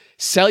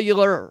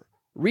cellular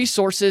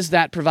resources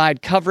that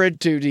provide coverage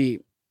to the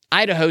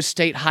Idaho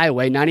State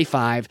Highway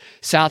 95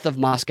 south of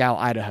Moscow,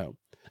 Idaho.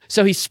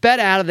 So he sped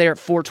out of there at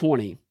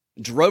 4:20,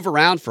 drove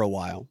around for a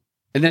while,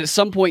 and then at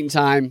some point in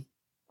time,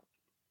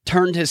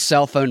 turned his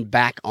cell phone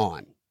back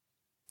on.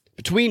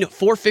 Between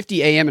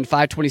 4:50 a.m. and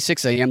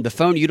 5:26 a.m., the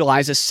phone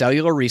utilizes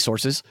cellular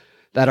resources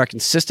that are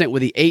consistent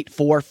with the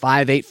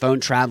 8458 phone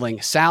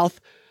traveling south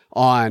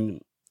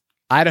on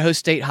Idaho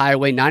State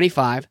Highway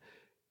 95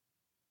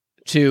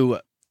 to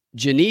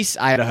Genesee,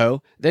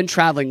 Idaho, then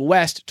traveling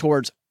west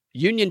towards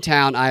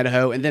Uniontown,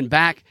 Idaho, and then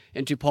back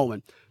into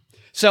Pullman.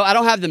 So I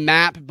don't have the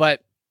map,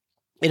 but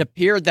it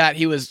appeared that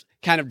he was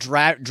kind of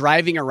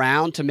driving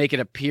around to make it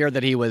appear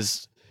that he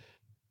was,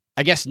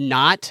 I guess,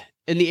 not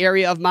in the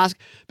area of Moscow,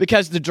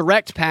 because the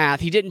direct path,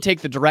 he didn't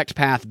take the direct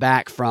path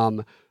back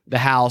from the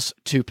house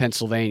to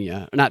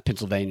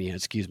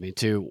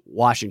to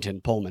Washington,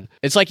 Pullman.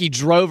 It's like he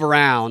drove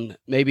around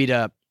maybe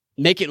to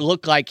make it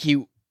look like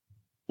he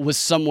was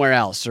somewhere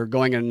else or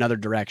going in another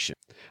direction.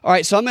 All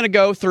right, so I'm going to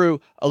go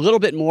through a little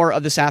bit more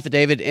of this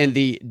affidavit in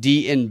the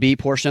DNB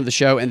portion of the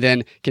show, and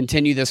then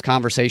continue this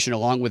conversation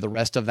along with the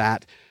rest of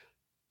that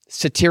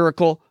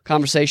satirical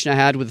conversation I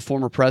had with the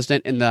former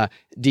president in the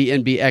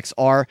DNB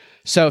XR.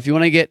 So if you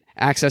want to get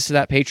access to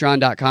that,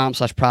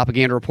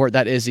 patreon.com/propaganda report,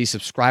 that is the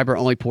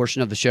subscriber-only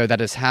portion of the show. That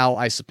is how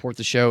I support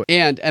the show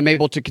and am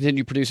able to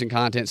continue producing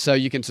content. So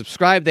you can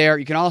subscribe there.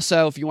 You can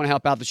also, if you want to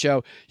help out the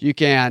show, you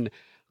can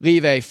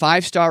leave a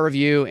 5-star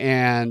review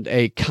and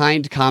a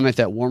kind comment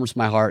that warms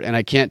my heart. And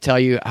I can't tell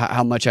you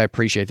how much I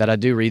appreciate that. I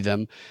do read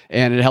them,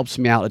 and it helps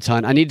me out a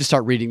ton. I need to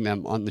start reading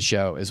them on the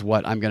show is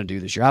what I'm going to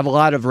do this year. I have a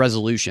lot of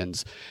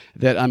resolutions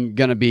that I'm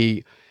going to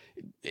be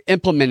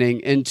implementing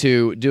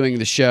into doing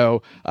the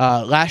show.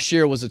 Last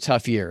year was a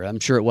tough year.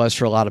 I'm sure it was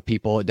for a lot of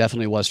people. It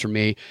definitely was for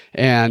me.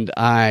 And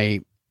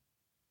I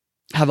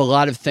have a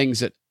lot of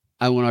things that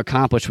I want to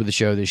accomplish with the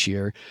show this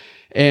year.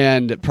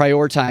 And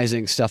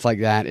prioritizing stuff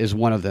like that is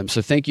one of them.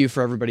 So thank you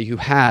for everybody who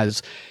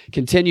has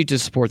continued to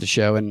support the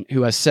show and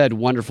who has said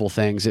wonderful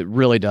things. It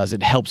really does.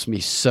 It helps me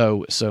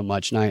so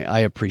much, and I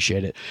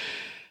appreciate it.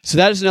 So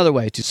that is another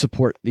way to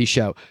support the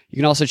show. You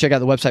can also check out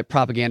the website,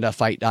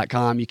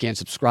 propagandafight.com. You can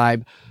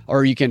subscribe,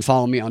 or you can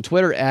follow me on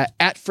Twitter at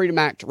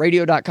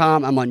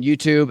freedomactradio.com. I'm on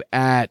YouTube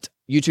at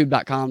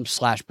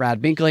youtube.com/Brad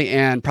Binkley,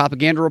 and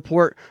Propaganda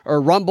Report,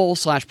 or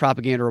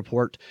Rumble/Propaganda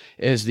Report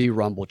is the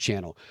Rumble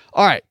channel.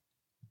 All right.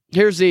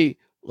 Here's the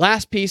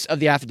last piece of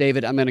the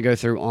affidavit I'm going to go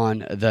through on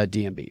the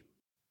DNB.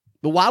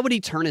 But why would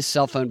he turn his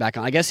cell phone back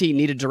on? I guess he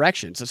needed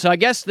directions. So I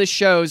guess this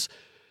shows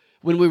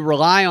when we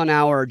rely on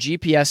our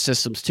GPS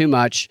systems too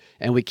much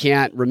and we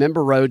can't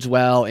remember roads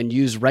well and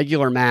use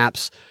regular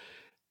maps,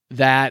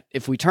 that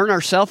if we turn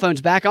our cell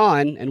phones back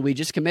on and we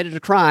just committed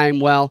a crime,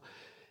 well,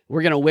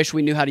 we're going to wish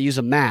we knew how to use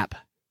a map,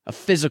 a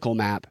physical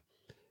map.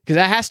 Because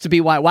that has to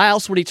be why. Why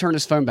else would he turn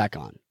his phone back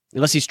on?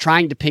 Unless he's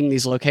trying to ping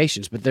these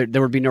locations, but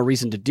there would be no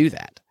reason to do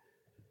that.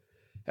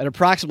 At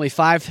approximately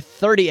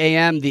 5:30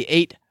 a.m., the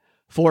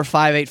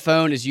 8458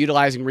 phone is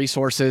utilizing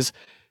resources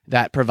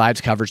that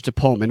provides coverage to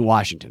Pullman,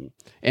 Washington,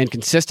 and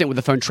consistent with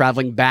the phone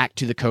traveling back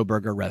to the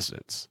Koberger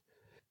residence.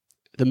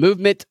 The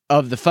movement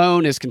of the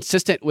phone is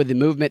consistent with the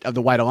movement of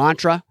the white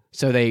Elantra.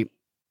 So they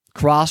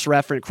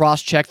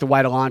cross-check the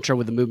white Elantra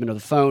with the movement of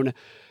the phone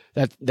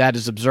that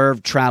is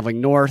observed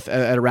traveling north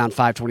at around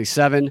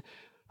 5:27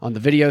 on the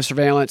video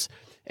surveillance.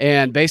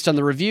 And based on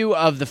the review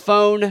of the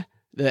phone,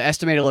 the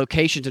estimated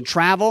locations and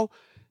travel,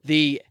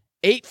 the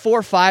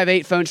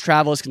 8458 phone's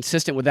travel is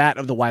consistent with that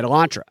of the white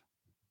Elantra.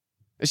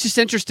 It's just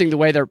interesting the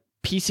way they're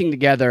piecing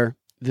together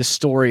this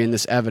story and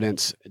this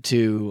evidence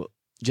to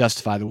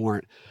justify the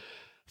warrant.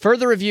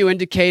 Further review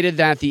indicated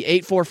that the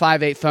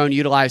 8458 phone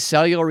utilized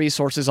cellular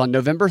resources on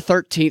November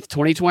 13th,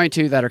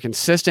 2022 that are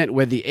consistent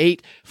with the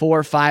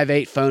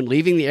 8458 phone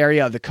leaving the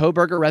area of the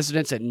Koberger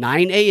residence at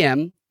 9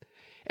 a.m.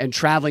 and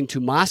traveling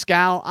to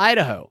Moscow,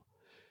 Idaho.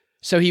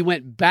 So he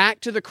went back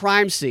to the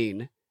crime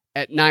scene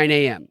at 9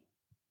 a.m.,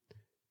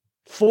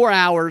 4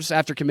 hours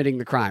after committing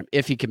the crime,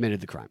 if he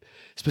committed the crime.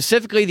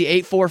 Specifically, the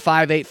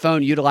 8458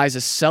 phone utilized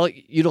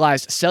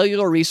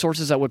cellular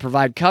resources that would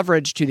provide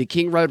coverage to the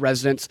King Road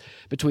residence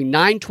between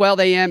 9:12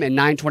 a.m. and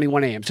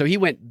 9:21 a.m. So he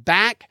went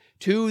back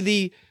to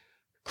the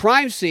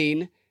crime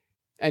scene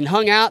and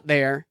hung out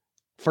there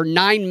for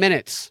 9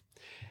 minutes.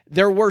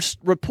 There were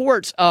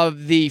reports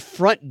of the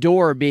front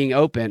door being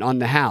open on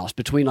the house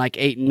between like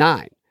 8 and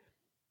 9,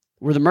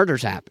 where the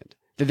murders happened,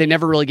 that they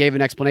never really gave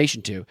an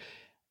explanation to.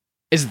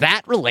 Is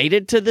that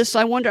related to this,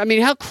 I wonder? I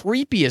mean, how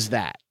creepy is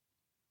that?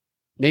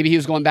 Maybe he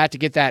was going back to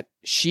get that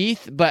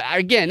sheath. But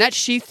again, that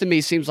sheath to me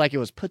seems like it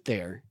was put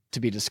there to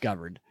be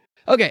discovered.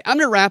 Okay, I'm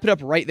going to wrap it up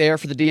right there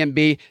for the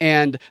DNB,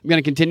 and I'm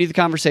going to continue the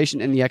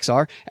conversation in the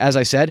XR. As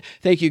I said,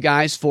 thank you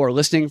guys for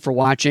listening, for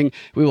watching.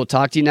 We will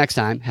talk to you next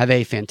time. Have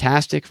a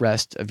fantastic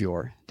rest of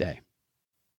your day.